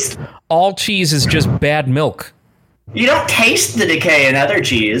is just bad milk. You don't taste the decay in other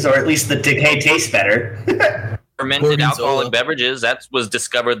cheese, or at least the decay tastes better. Fermented alcoholic beverages, that was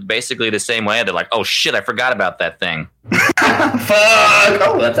discovered basically the same way. They're like, oh shit, I forgot about that thing. Fuck!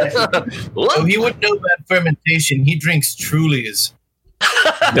 Oh, that's actually... Oh, he wouldn't know about fermentation. He drinks Trulies.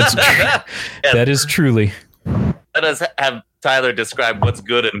 That's that is truly. Let us have Tyler describe what's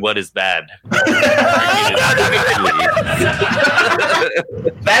good and what is bad.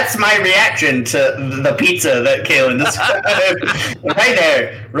 That's my reaction to the pizza that Kaylin described.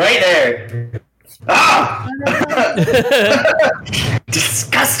 Right there. Ah!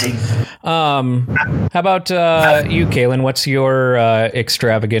 Disgusting. How about you, Kaylin? What's your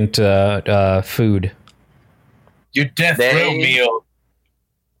extravagant food? Your death row meal.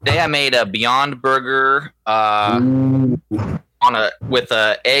 Today I made a Beyond Burger with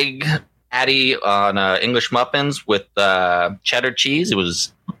a egg patty on English muffins with cheddar cheese. It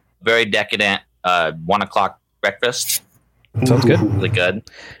was very decadent 1 o'clock breakfast. Sounds good. Really good.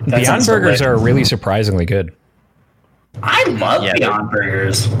 Beyond Burgers are really surprisingly good. I love Beyond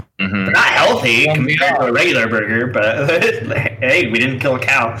Burgers. Mm-hmm. They're not healthy compared to a regular burger, but hey, we didn't kill a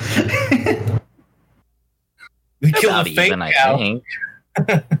cow. We killed a fake cow. I think.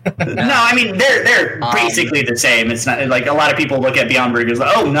 No, I mean they're basically the same. It's not like a lot of people look at Beyond Burgers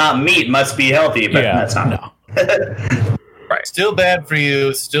like, oh, not meat, must be healthy, but that's not. No. Right. Still bad for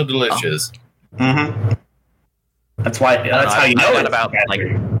you. Still delicious. Mm-hmm. That's why. That's how you know. I got about like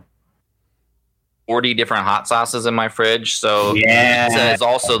 40 different hot sauces in my fridge, so pizza is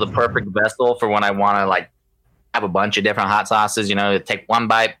also the perfect vessel for when I want to like have a bunch of different hot sauces. You know, take one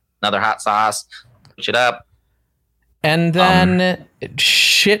bite, another hot sauce, switch it up. And then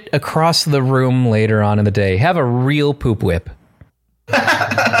shit across the room later on in the day. Have a real poop whip.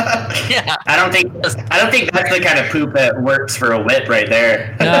 Yeah, I don't think that's the kind of poop that works for a whip right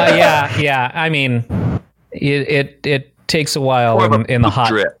there. Yeah. I mean, it takes a while in the hot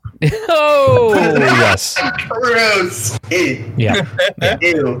drip. Oh yes, Gross. yeah.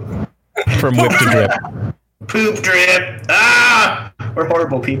 Ew. From whip to drip. Poop drip. Ah, we're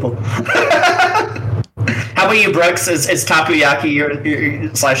horrible people. How about you, Brooks? Is takoyaki your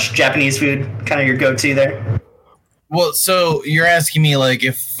slash Japanese food kind of your go-to there? Well, so you're asking me like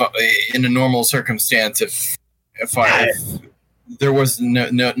if in a normal circumstance, if there was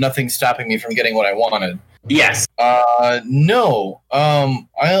nothing stopping me from getting what I wanted. Yes. No.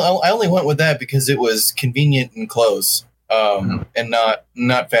 I only went with that because it was convenient and close, and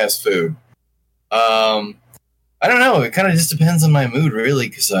not fast food. I don't know. It kind of just depends on my mood, really,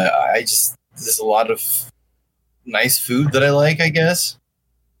 because I just there's a lot of nice food that I like, I guess.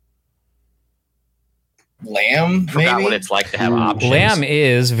 Lamb, Forgot maybe? what it's like to have options. Lamb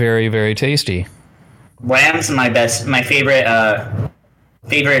is very, very tasty. Lamb's my favorite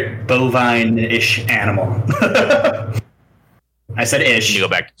bovine-ish animal. I said ish. You go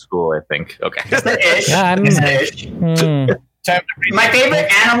back to school, I think. Okay. I said ish. Yeah, I said ish. Time to read. My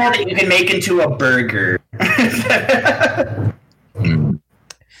favorite animal that you can make into a burger.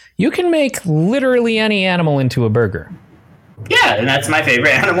 You can make literally any animal into a burger. Yeah, and that's my favorite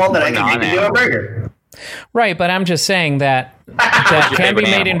animal that I can make into a burger. Right, but I'm just saying that can be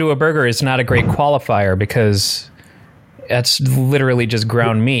made into a burger is not a great qualifier because that's literally just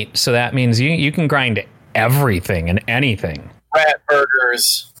ground meat. So that means you can grind everything and anything. Rat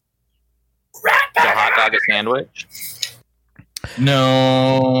burgers. Is a hot dog a sandwich?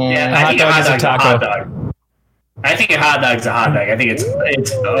 No. Yeah, A hot dog is a taco. dog. I think a hot dog's a hot dog. I think it's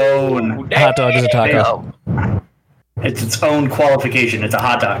its own. A hot dog is a taco. It's its own qualification. It's a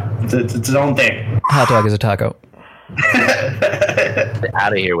hot dog. It's its own thing. Hot dog is a taco. Get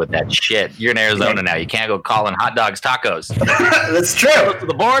out of here with that shit. You're in Arizona now. You can't go calling hot dogs tacos. That's true. Go to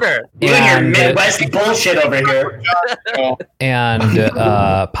the border. You and your And, Midwest bullshit over here. And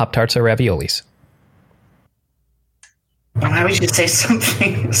Pop-Tarts are raviolis. Why would you say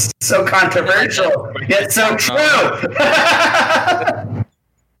something so controversial yet so true?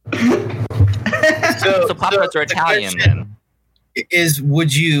 So Pop-Tarts are Italian then.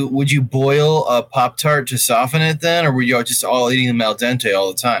 Would you boil a Pop-Tart to soften it then, or were you just all eating them al dente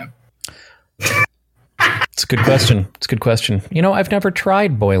all the time? It's a good question. You know, I've never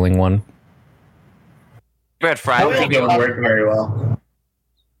tried boiling one. You had I fried don't think it would work very well.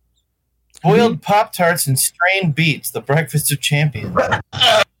 Boiled Pop-Tarts and strained beets, the breakfast of champions.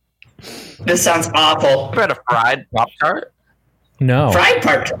 This sounds awful. You had a fried Pop-Tart? No. Fried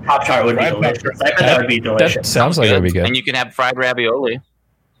Pop-Tart would be delicious. I bet that would be That delicious. sounds like it would be good. And you can have fried ravioli.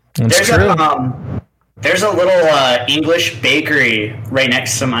 It's There's true. there's a little English bakery right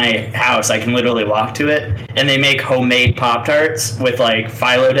next to my house. I can literally walk to it, and they make homemade Pop-Tarts with like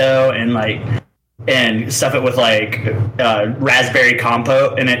phyllo dough and stuff it with like raspberry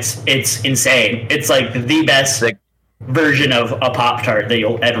compote, and it's insane. It's like the best version of a Pop-Tart that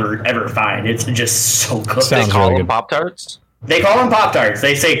you'll ever find. It's just so good. Sounds They call really them good. Pop-Tarts? They call them Pop-Tarts.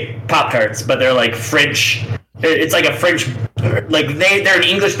 They say Pop-Tarts, but they're like French. It's like a French, like they're an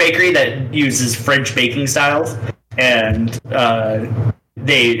English bakery that uses French baking styles, and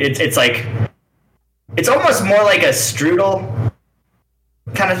it's like it's almost more like a strudel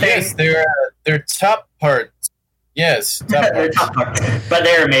kind of thing. Yes, they're top parts. Yes, top They're parts. top part, but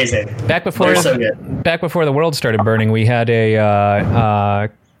they're amazing. Back before They're so good. the world started burning, we had a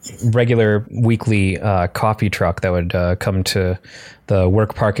regular weekly coffee truck that would come to the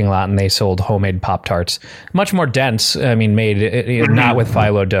work parking lot, and they sold homemade Pop-Tarts. Much more dense. I mean, made not with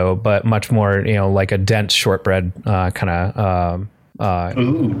phyllo dough, but much more, like a dense shortbread kind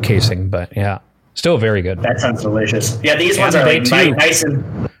of casing. But yeah, still very good. That sounds delicious. Yeah, these ones And are they like too. nice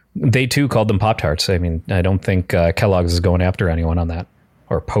and They too called them Pop-Tarts. I mean, I don't think Kellogg's is going after anyone on that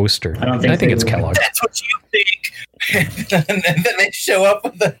or Poster. I don't think I think they it's will. Kellogg's. That's what you think. And then they show up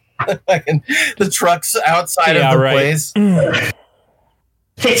with the trucks outside Yeah, of the right. place.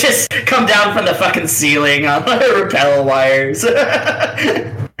 they just come down from the fucking ceiling on rappel wires.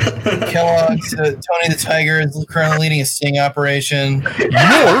 Kellogg's, Tony the Tiger is currently leading a sting operation.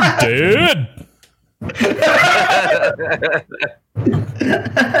 You're dead.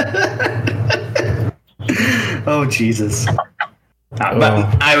 Oh Jesus! But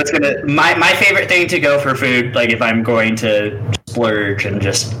I was gonna my favorite thing to go for food, like if I'm going to splurge and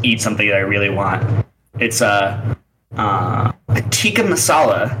just eat something that I really want, it's a tikka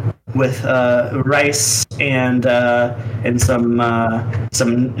masala with rice and some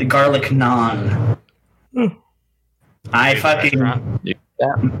garlic naan. I fucking.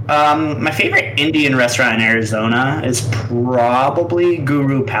 My favorite Indian restaurant in Arizona is probably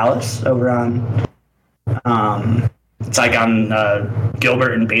Guru Palace over on. It's like on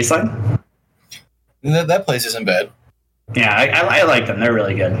Gilbert and Baseline. That place isn't bad. Yeah, I like them. They're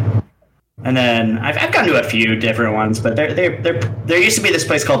really good. And then I've gone to a few different ones, but there used to be this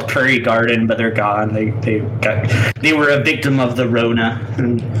place called Prairie Garden, but they're gone. They were a victim of the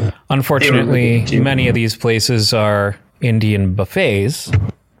Rona. Unfortunately, many of these places are Indian buffets,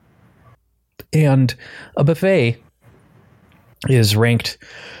 and a buffet is ranked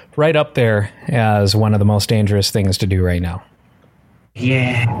right up there as one of the most dangerous things to do right now.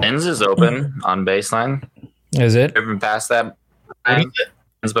 Yeah. Ends is open on baseline. Is it? Driven past that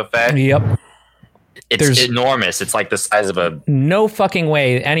Ends buffet. Yep. It's enormous. It's like the size of a... No fucking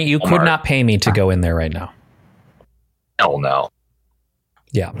way. You could not pay me to go in there right now. Hell no.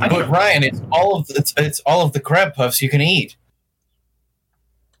 Yeah. But Ryan, it's all of the crab puffs you can eat.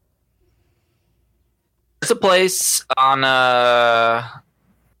 There's a place on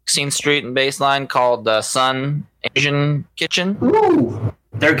 16th Street and Baseline called Sun Asian Kitchen. Ooh,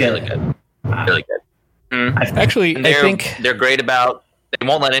 they're good. Really good. Really good. Actually, I think they're great about... They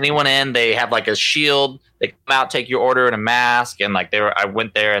won't let anyone in. They have like a shield. They come out, take your order in a mask, and like I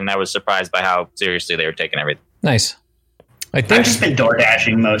went there and I was surprised by how seriously they were taking everything. Nice. I've just been door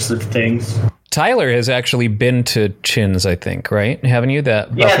dashing most of the things. Tyler has actually been to Chin's, I think, right? Haven't you?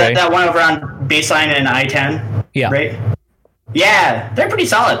 That that one over on Baseline and I-10. Yeah. Right? Yeah, they're pretty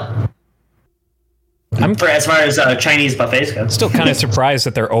solid. As far as Chinese buffets go. Still kind of surprised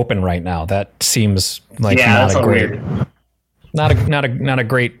that they're open right now. That seems like that's weird. Not a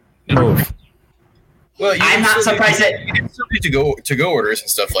great move. Well, I'm not surprised that you can still do to go orders and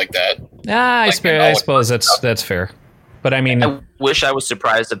stuff like that. I suppose that's fair. But I mean, I wish I was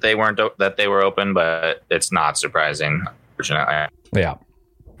surprised that they were open, but it's not surprising, unfortunately. Yeah.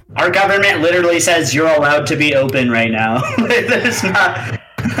 Our government literally says you're allowed to be open right now. It's not.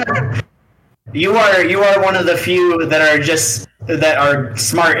 You are one of the few that are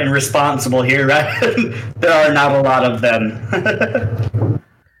smart and responsible here, right? There are not a lot of them.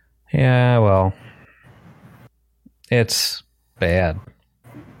 Yeah, well, it's bad.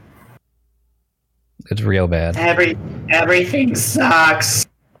 It's real bad. Everything sucks.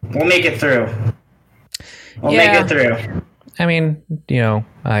 We'll make it through. Make it through. I mean,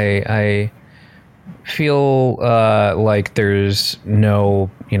 I feel like there's no,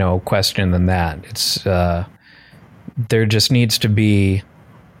 question than that. It's there just needs to be.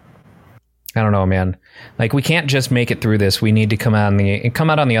 I don't know, man. Like, we can't just make it through this. We need to come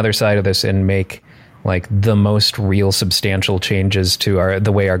out on the other side of this and make like the most real substantial changes to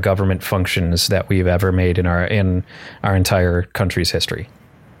the way our government functions that we've ever made in our entire country's history.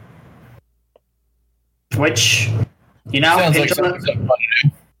 Which,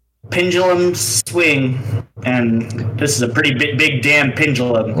 pendulum swing, and this is a pretty big damn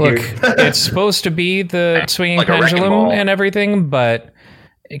pendulum. Look, here. It's supposed to be the swinging like pendulum and everything, but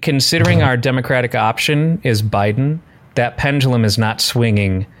considering our Democratic option is Biden, that pendulum is not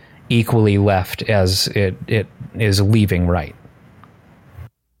swinging equally left as it is leaving right.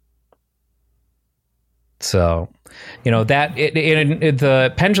 So,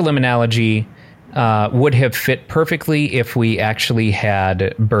 the pendulum analogy would have fit perfectly if we actually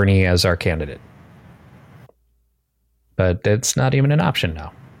had Bernie as our candidate. But it's not even an option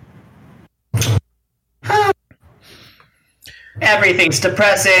now. Everything's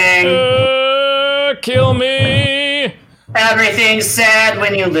depressing. Kill me. Everything's sad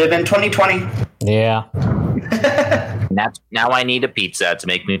when you live in 2020. Yeah. Now I need a pizza to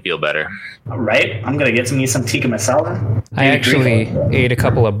make me feel better. All right, I'm gonna get me some tikka masala. I actually ate a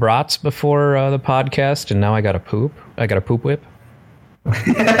couple of brats before the podcast, and now I got a poop. I got a poop whip. and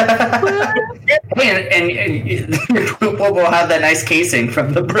your poop will have that nice casing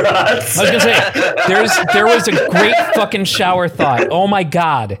from the brats. I was gonna say, there was a great fucking shower thought. Oh my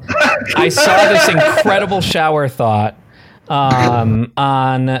god, I saw this incredible shower thought on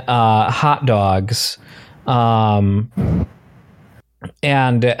hot dogs, and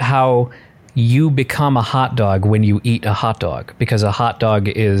how you become a hot dog when you eat a hot dog, because a hot dog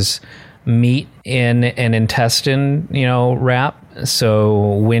is meat in an intestine, wrap.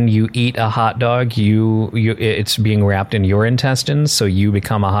 So when you eat a hot dog, it's being wrapped in your intestines, so you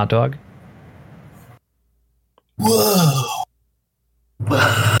become a hot dog. Whoa.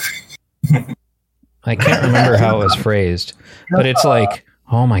 I can't remember how it was phrased, but it's like,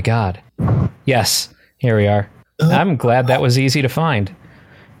 oh my god. Yes, here we are. I'm glad that was easy to find.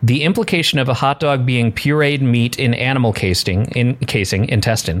 The implication of a hot dog being pureed meat in animal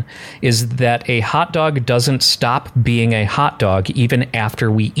intestine, is that a hot dog doesn't stop being a hot dog even after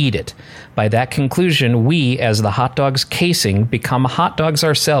we eat it. By that conclusion, we, as the hot dog's casing, become hot dogs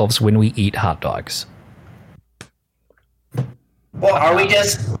ourselves when we eat hot dogs. Well, are we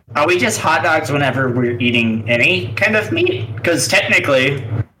just hot dogs whenever we're eating any kind of meat? Because technically,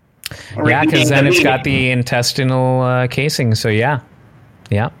 yeah, because then it's got the intestinal casing. So yeah.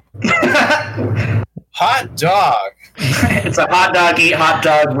 Hot dog. It's a hot dog eat hot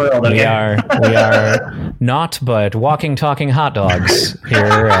dog world. Okay? We are not but walking, talking hot dogs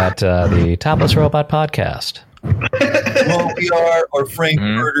here at the Topless Robot Podcast. What we are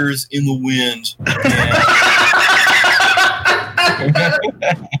Frankfurters in the wind.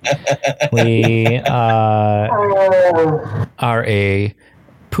 We are a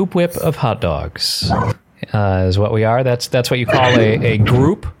poop whip of hot dogs. Is what we are. That's what you call a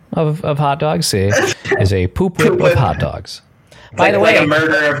group of hot dogs. Is a poop whip of hot dogs. By the way, a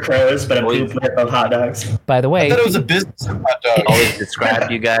murder of crows, but a poop whip of hot dogs. By the way, I thought it was a business of hot dogs. Always described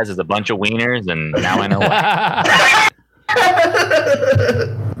you guys as a bunch of wieners, and now I know why.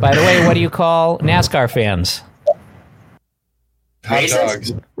 By the way, what do you call NASCAR fans? Hot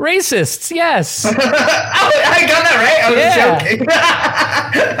dogs. Racists, yes. I got that right. I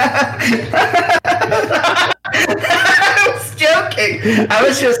was joking. I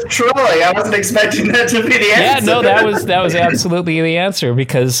was just trolling. I wasn't expecting that to be the answer. Yeah, no, that was absolutely the answer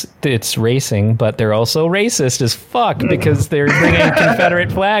because it's racing, but they're also racist as fuck because they're bringing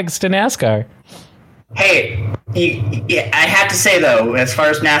Confederate flags to NASCAR. Hey, I have to say though, as far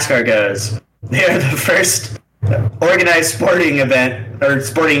as NASCAR goes, they're the first organized sporting event or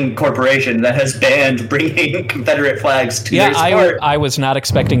sporting corporation that has banned bringing Confederate flags to their sport. I was not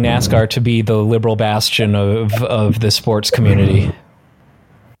expecting NASCAR to be the liberal bastion of the sports community.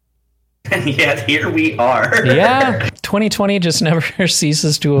 And yet here we are. Yeah, 2020 just never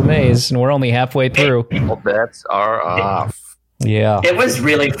ceases to amaze, and we're only halfway through. All bets are off. Yeah. It was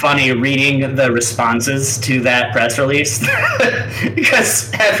really funny reading the responses to that press release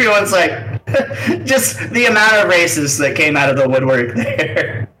because everyone's like, just the amount of racists that came out of the woodwork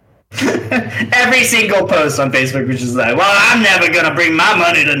there. Every single post on Facebook was just like, well, I'm never going to bring my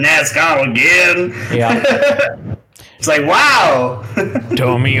money to NASCAR again. Yeah. It's like, wow.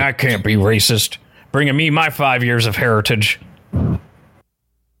 Tell me I can't be racist. Bringing me my 5 years of heritage.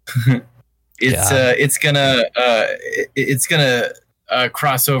 It's gonna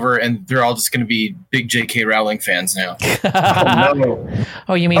cross over, and they're all just gonna be big J.K. Rowling fans now. Oh no!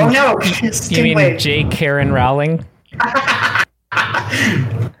 Oh, you mean? Oh no! You mean J. Karen Rowling? I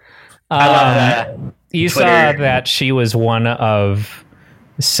love that. You Twitter. saw that she was one of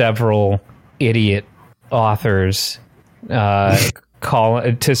several idiot authors call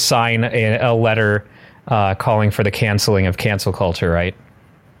to sign a letter calling for the canceling of cancel culture, right?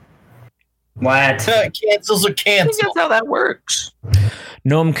 What? Cancels are I think canceled. that's how that works.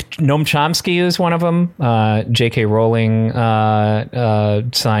 Noam Chomsky is one of them. J.K. Rowling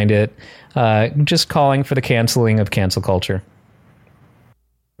signed it, just calling for the canceling of cancel culture.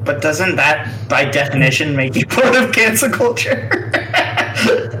 But doesn't that, by definition, make you part of cancel culture?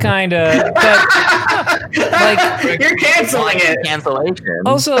 Kinda, but like you're canceling it. Cancellation.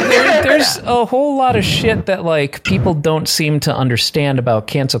 also there's a whole lot of shit that like people don't seem to understand about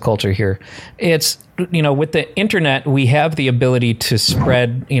cancel culture here. It's, you know, with the internet, we have the ability to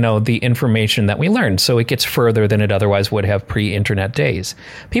spread, you know, the information that we learn, so it gets further than it otherwise would have pre-internet days.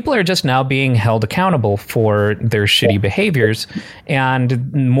 People are just now being held accountable for their shitty behaviors,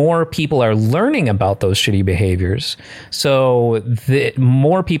 and more people are learning about those shitty behaviors, so the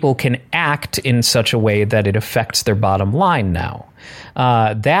more people can act in such a way that it affects their bottom line now.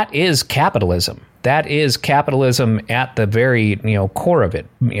 That is capitalism. That is capitalism at the very, you know, core of it,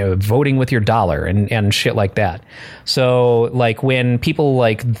 you know, voting with your dollar and shit like that. So like when people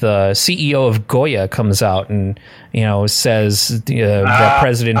like the CEO of Goya comes out and, you know, says that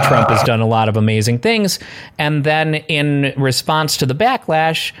President Trump has done a lot of amazing things, and then in response to the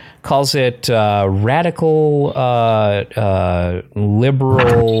backlash calls it radical,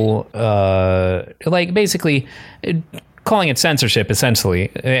 liberal, like basically calling it censorship,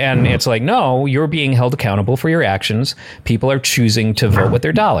 essentially. And it's like, no, you're being held accountable for your actions. People are choosing to vote with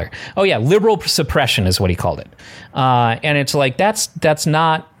their dollar. Oh, yeah, liberal suppression is what he called it. And it's like, that's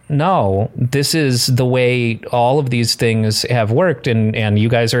not, no, this is the way all of these things have worked. And you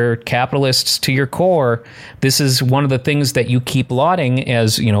guys are capitalists to your core. This is one of the things that you keep lauding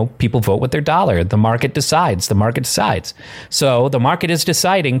as, you know, people vote with their dollar. The market decides. The market decides. So the market is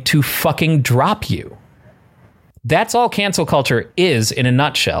deciding to fucking drop you. That's all cancel culture is, in a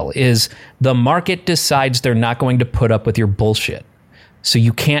nutshell, is the market decides they're not going to put up with your bullshit. So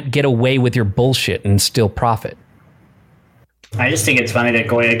you can't get away with your bullshit and still profit. I just think it's funny that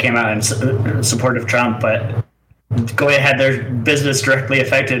Goya came out in support of Trump, but Goya had their business directly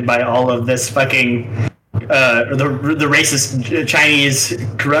affected by all of this fucking the racist Chinese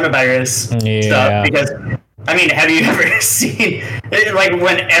coronavirus stuff. Because, I mean, have you ever seen, like,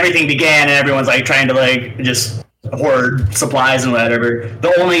 when everything began and everyone's like trying to like just hoard supplies and whatever,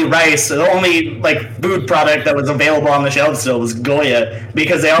 the only like food product that was available on the shelves still was Goya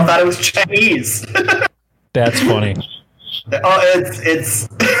because they all thought it was Chinese. That's funny. Oh, it's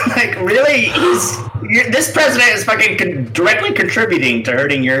Like, really? This president is fucking directly contributing to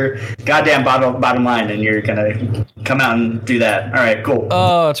hurting your goddamn bottom line, and you're gonna come out and do that. All right, cool.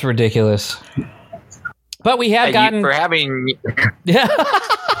 Oh, it's ridiculous. But we have gotten for having. Yeah.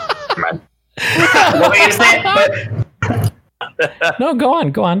 What were you saying? No, go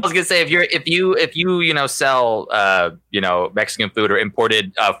on. I was gonna say if you sell Mexican food or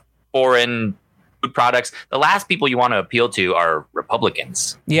imported foreign food products, the last people you want to appeal to are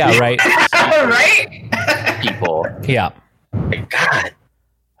Republicans. Yeah, right. Right? People. Yeah. God.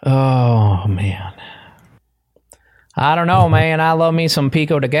 Oh man. I don't know, man. I love me some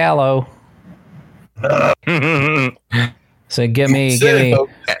pico de gallo. So give me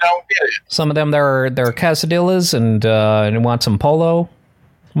some of them. They're quesadillas and want some polo,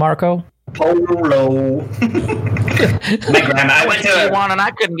 Marco. Polo. My grandma. I went to one and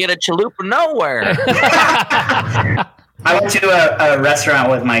I couldn't get a chalupa nowhere. I went to a restaurant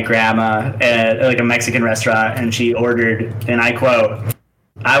with my grandma, like a Mexican restaurant, and she ordered, and I quote,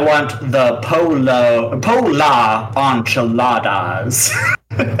 "I want the pola enchiladas."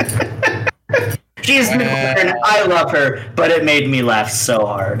 She's and I love her, but it made me laugh so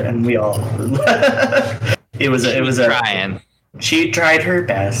hard, and we all. It was trying. She tried her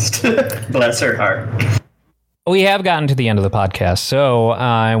best. Bless her heart. We have gotten to the end of the podcast, so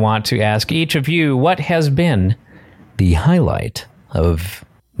I want to ask each of you what has been the highlight of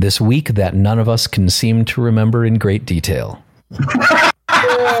this week that none of us can seem to remember in great detail.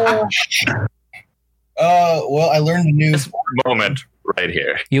 Well, I learned a new moment right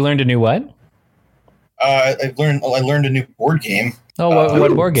here. You learned a new what? I learned a new board game. Oh,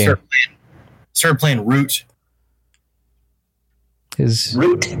 what board game? Started playing Root. Is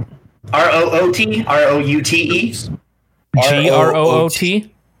Root? ROOT? ROUTE? GROOT?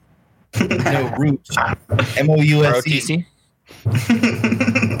 No, Root. MOUSE.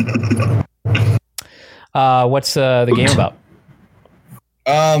 What's the game about?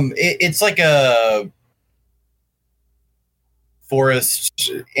 It's like a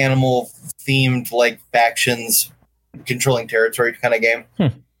forest animal themed, like factions controlling territory kind of game.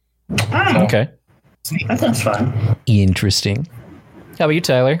 Oh, Okay. that sounds fun. Interesting. How about you,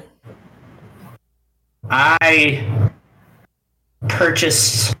 Tyler? I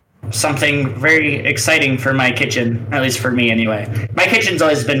purchased something very exciting for my kitchen, at least for me anyway. My kitchen's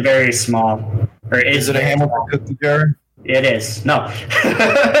always been very small. Or Is it a Hamilton cookie jar? It is. No.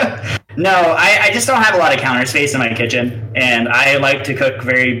 No, I just don't have a lot of counter space in my kitchen, and I like to cook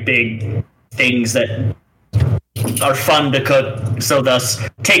very big things that are fun to cook, so thus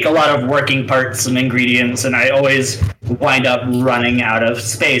take a lot of working parts and ingredients, and I always wind up running out of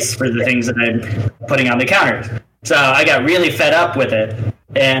space for the things that I'm putting on the counters. So I got really fed up with it,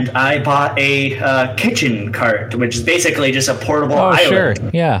 and I bought a kitchen cart, which is basically just a portable island.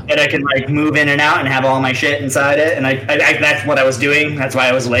 Sure, yeah. And I can like move in and out and have all my shit inside it. And I that's what I was doing. That's why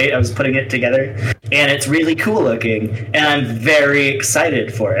I was late. I was putting it together, and it's really cool looking, and I'm very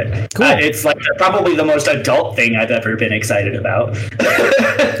excited for it. Cool. It's like probably the most adult thing I've ever been excited about.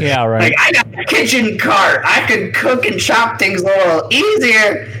 Yeah, right. Like, I got a kitchen cart. I can cook and chop things a little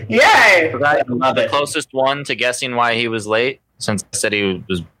easier. Yay! I love The it. closest one to guessing why he was late, since I said he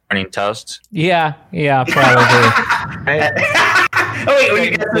was burning toast. Yeah, probably. Oh wait, were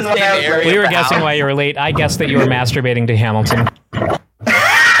you guessing what I was like? We were guessing why you were late. I guessed that you were masturbating to Hamilton.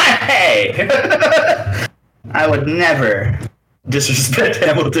 Hey! I would never disrespect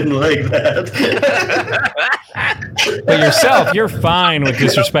Hamilton like that. But yourself, you're fine with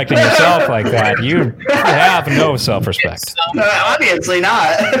disrespecting yourself like that. You have no self-respect. No, obviously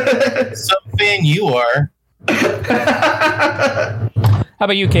not. Something you are. How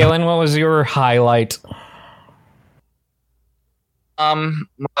about you, Kaylin? What was your highlight?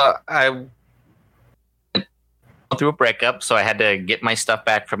 I went through a breakup, so I had to get my stuff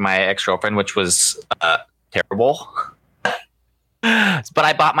back from my ex-girlfriend, which was terrible. But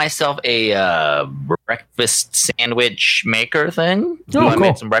I bought myself a breakfast sandwich maker thing. Oh, I cool.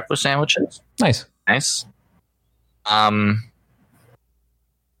 made some breakfast sandwiches. Nice. Oh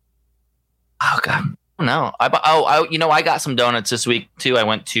god, no. I got some donuts this week too. I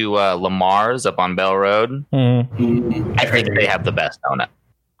went to Lamar's up on Bell Road. I think they have the best donut.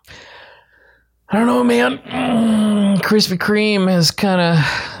 I don't know, man. Krispy Kreme is kind of...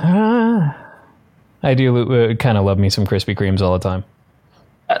 I do kind of love me some Krispy Kremes all the time.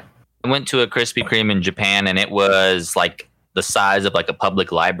 I went to a Krispy Kreme in Japan, and it was like the size of like a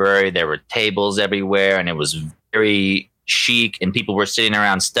public library. There were tables everywhere, and it was very chic, and people were sitting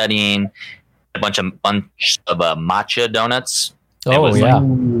around studying. A bunch of matcha donuts. Oh, yeah.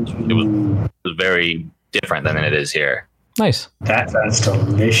 It was very different than it is here. Nice. That sounds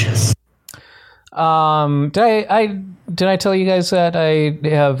delicious. Did I tell you guys that I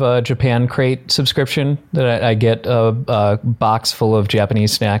have a Japan Crate subscription, that I get a box full of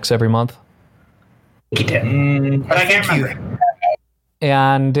Japanese snacks every month? You did. But I can't remember.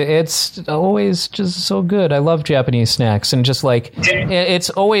 And it's always just so good. I love Japanese snacks, and just like it's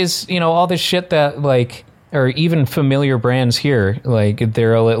always, all this shit that like, or even familiar brands here, like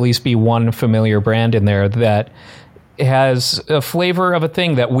there'll at least be one familiar brand in there that has a flavor of a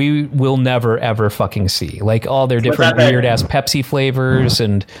thing that we will never ever fucking see. Like all their different weird ass Pepsi flavors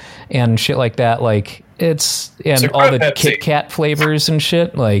and shit like that. Like it's, and all the Pepsi. Kit Kat flavors and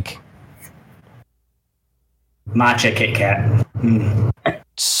shit. Like matcha Kit Kat.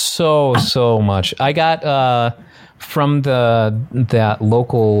 So much. I got from that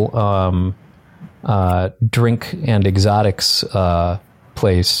local drink and exotics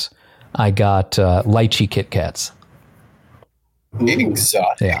place. I got lychee Kit Kats.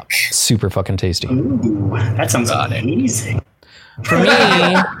 Exotic. Yeah, super fucking tasty. Ooh, that sounds amazing. For me,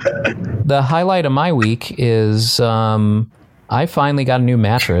 the highlight of my week is I finally got a new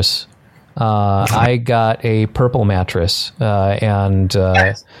mattress. I got a purple mattress, and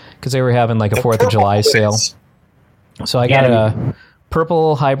because they were having like a 4th of July sale, so I got a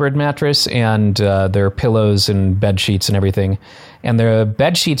purple hybrid mattress and their pillows and bed sheets and everything. And their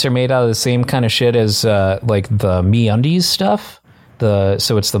bed sheets are made out of the same kind of shit as like the MeUndies stuff.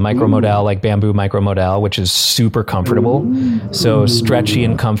 So it's the micromodal, like bamboo micromodal, which is super comfortable. So stretchy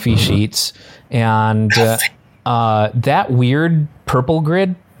and comfy sheets. And that weird purple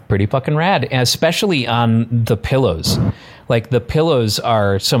grid, pretty fucking rad, especially on the pillows. Like the pillows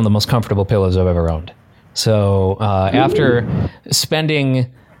are some of the most comfortable pillows I've ever owned. So after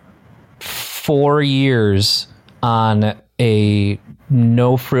spending 4 years on a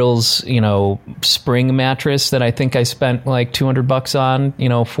no frills, spring mattress that I think I spent like $200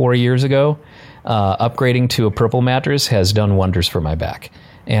 on, 4 years ago, upgrading to a purple mattress has done wonders for my back.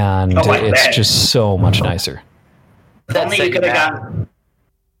 And it's just so much nicer. Only you could have gotten.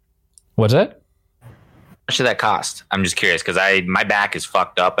 What's that? How much did that cost? I'm just curious because my back is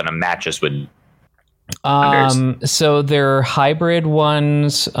fucked up and a mattress would. So they're hybrid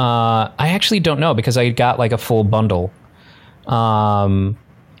ones. I actually don't know because I got like a full bundle.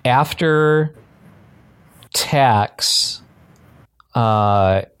 After tax,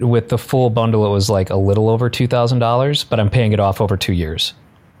 with the full bundle, it was like a little over $2,000, but I'm paying it off over 2 years.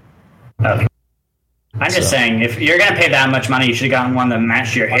 Okay. I'm just saying, if you're going to pay that much money, you should have gotten one that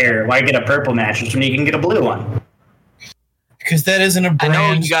matched your hair. Why get a purple mattress when you can get a blue one? Because that isn't a brand.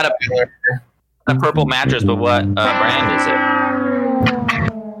 I know you got a purple mattress, but what brand is it?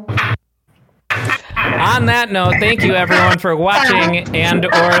 On that note, thank you everyone for watching and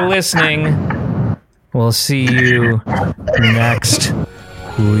or listening. We'll see you next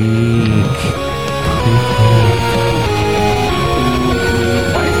week.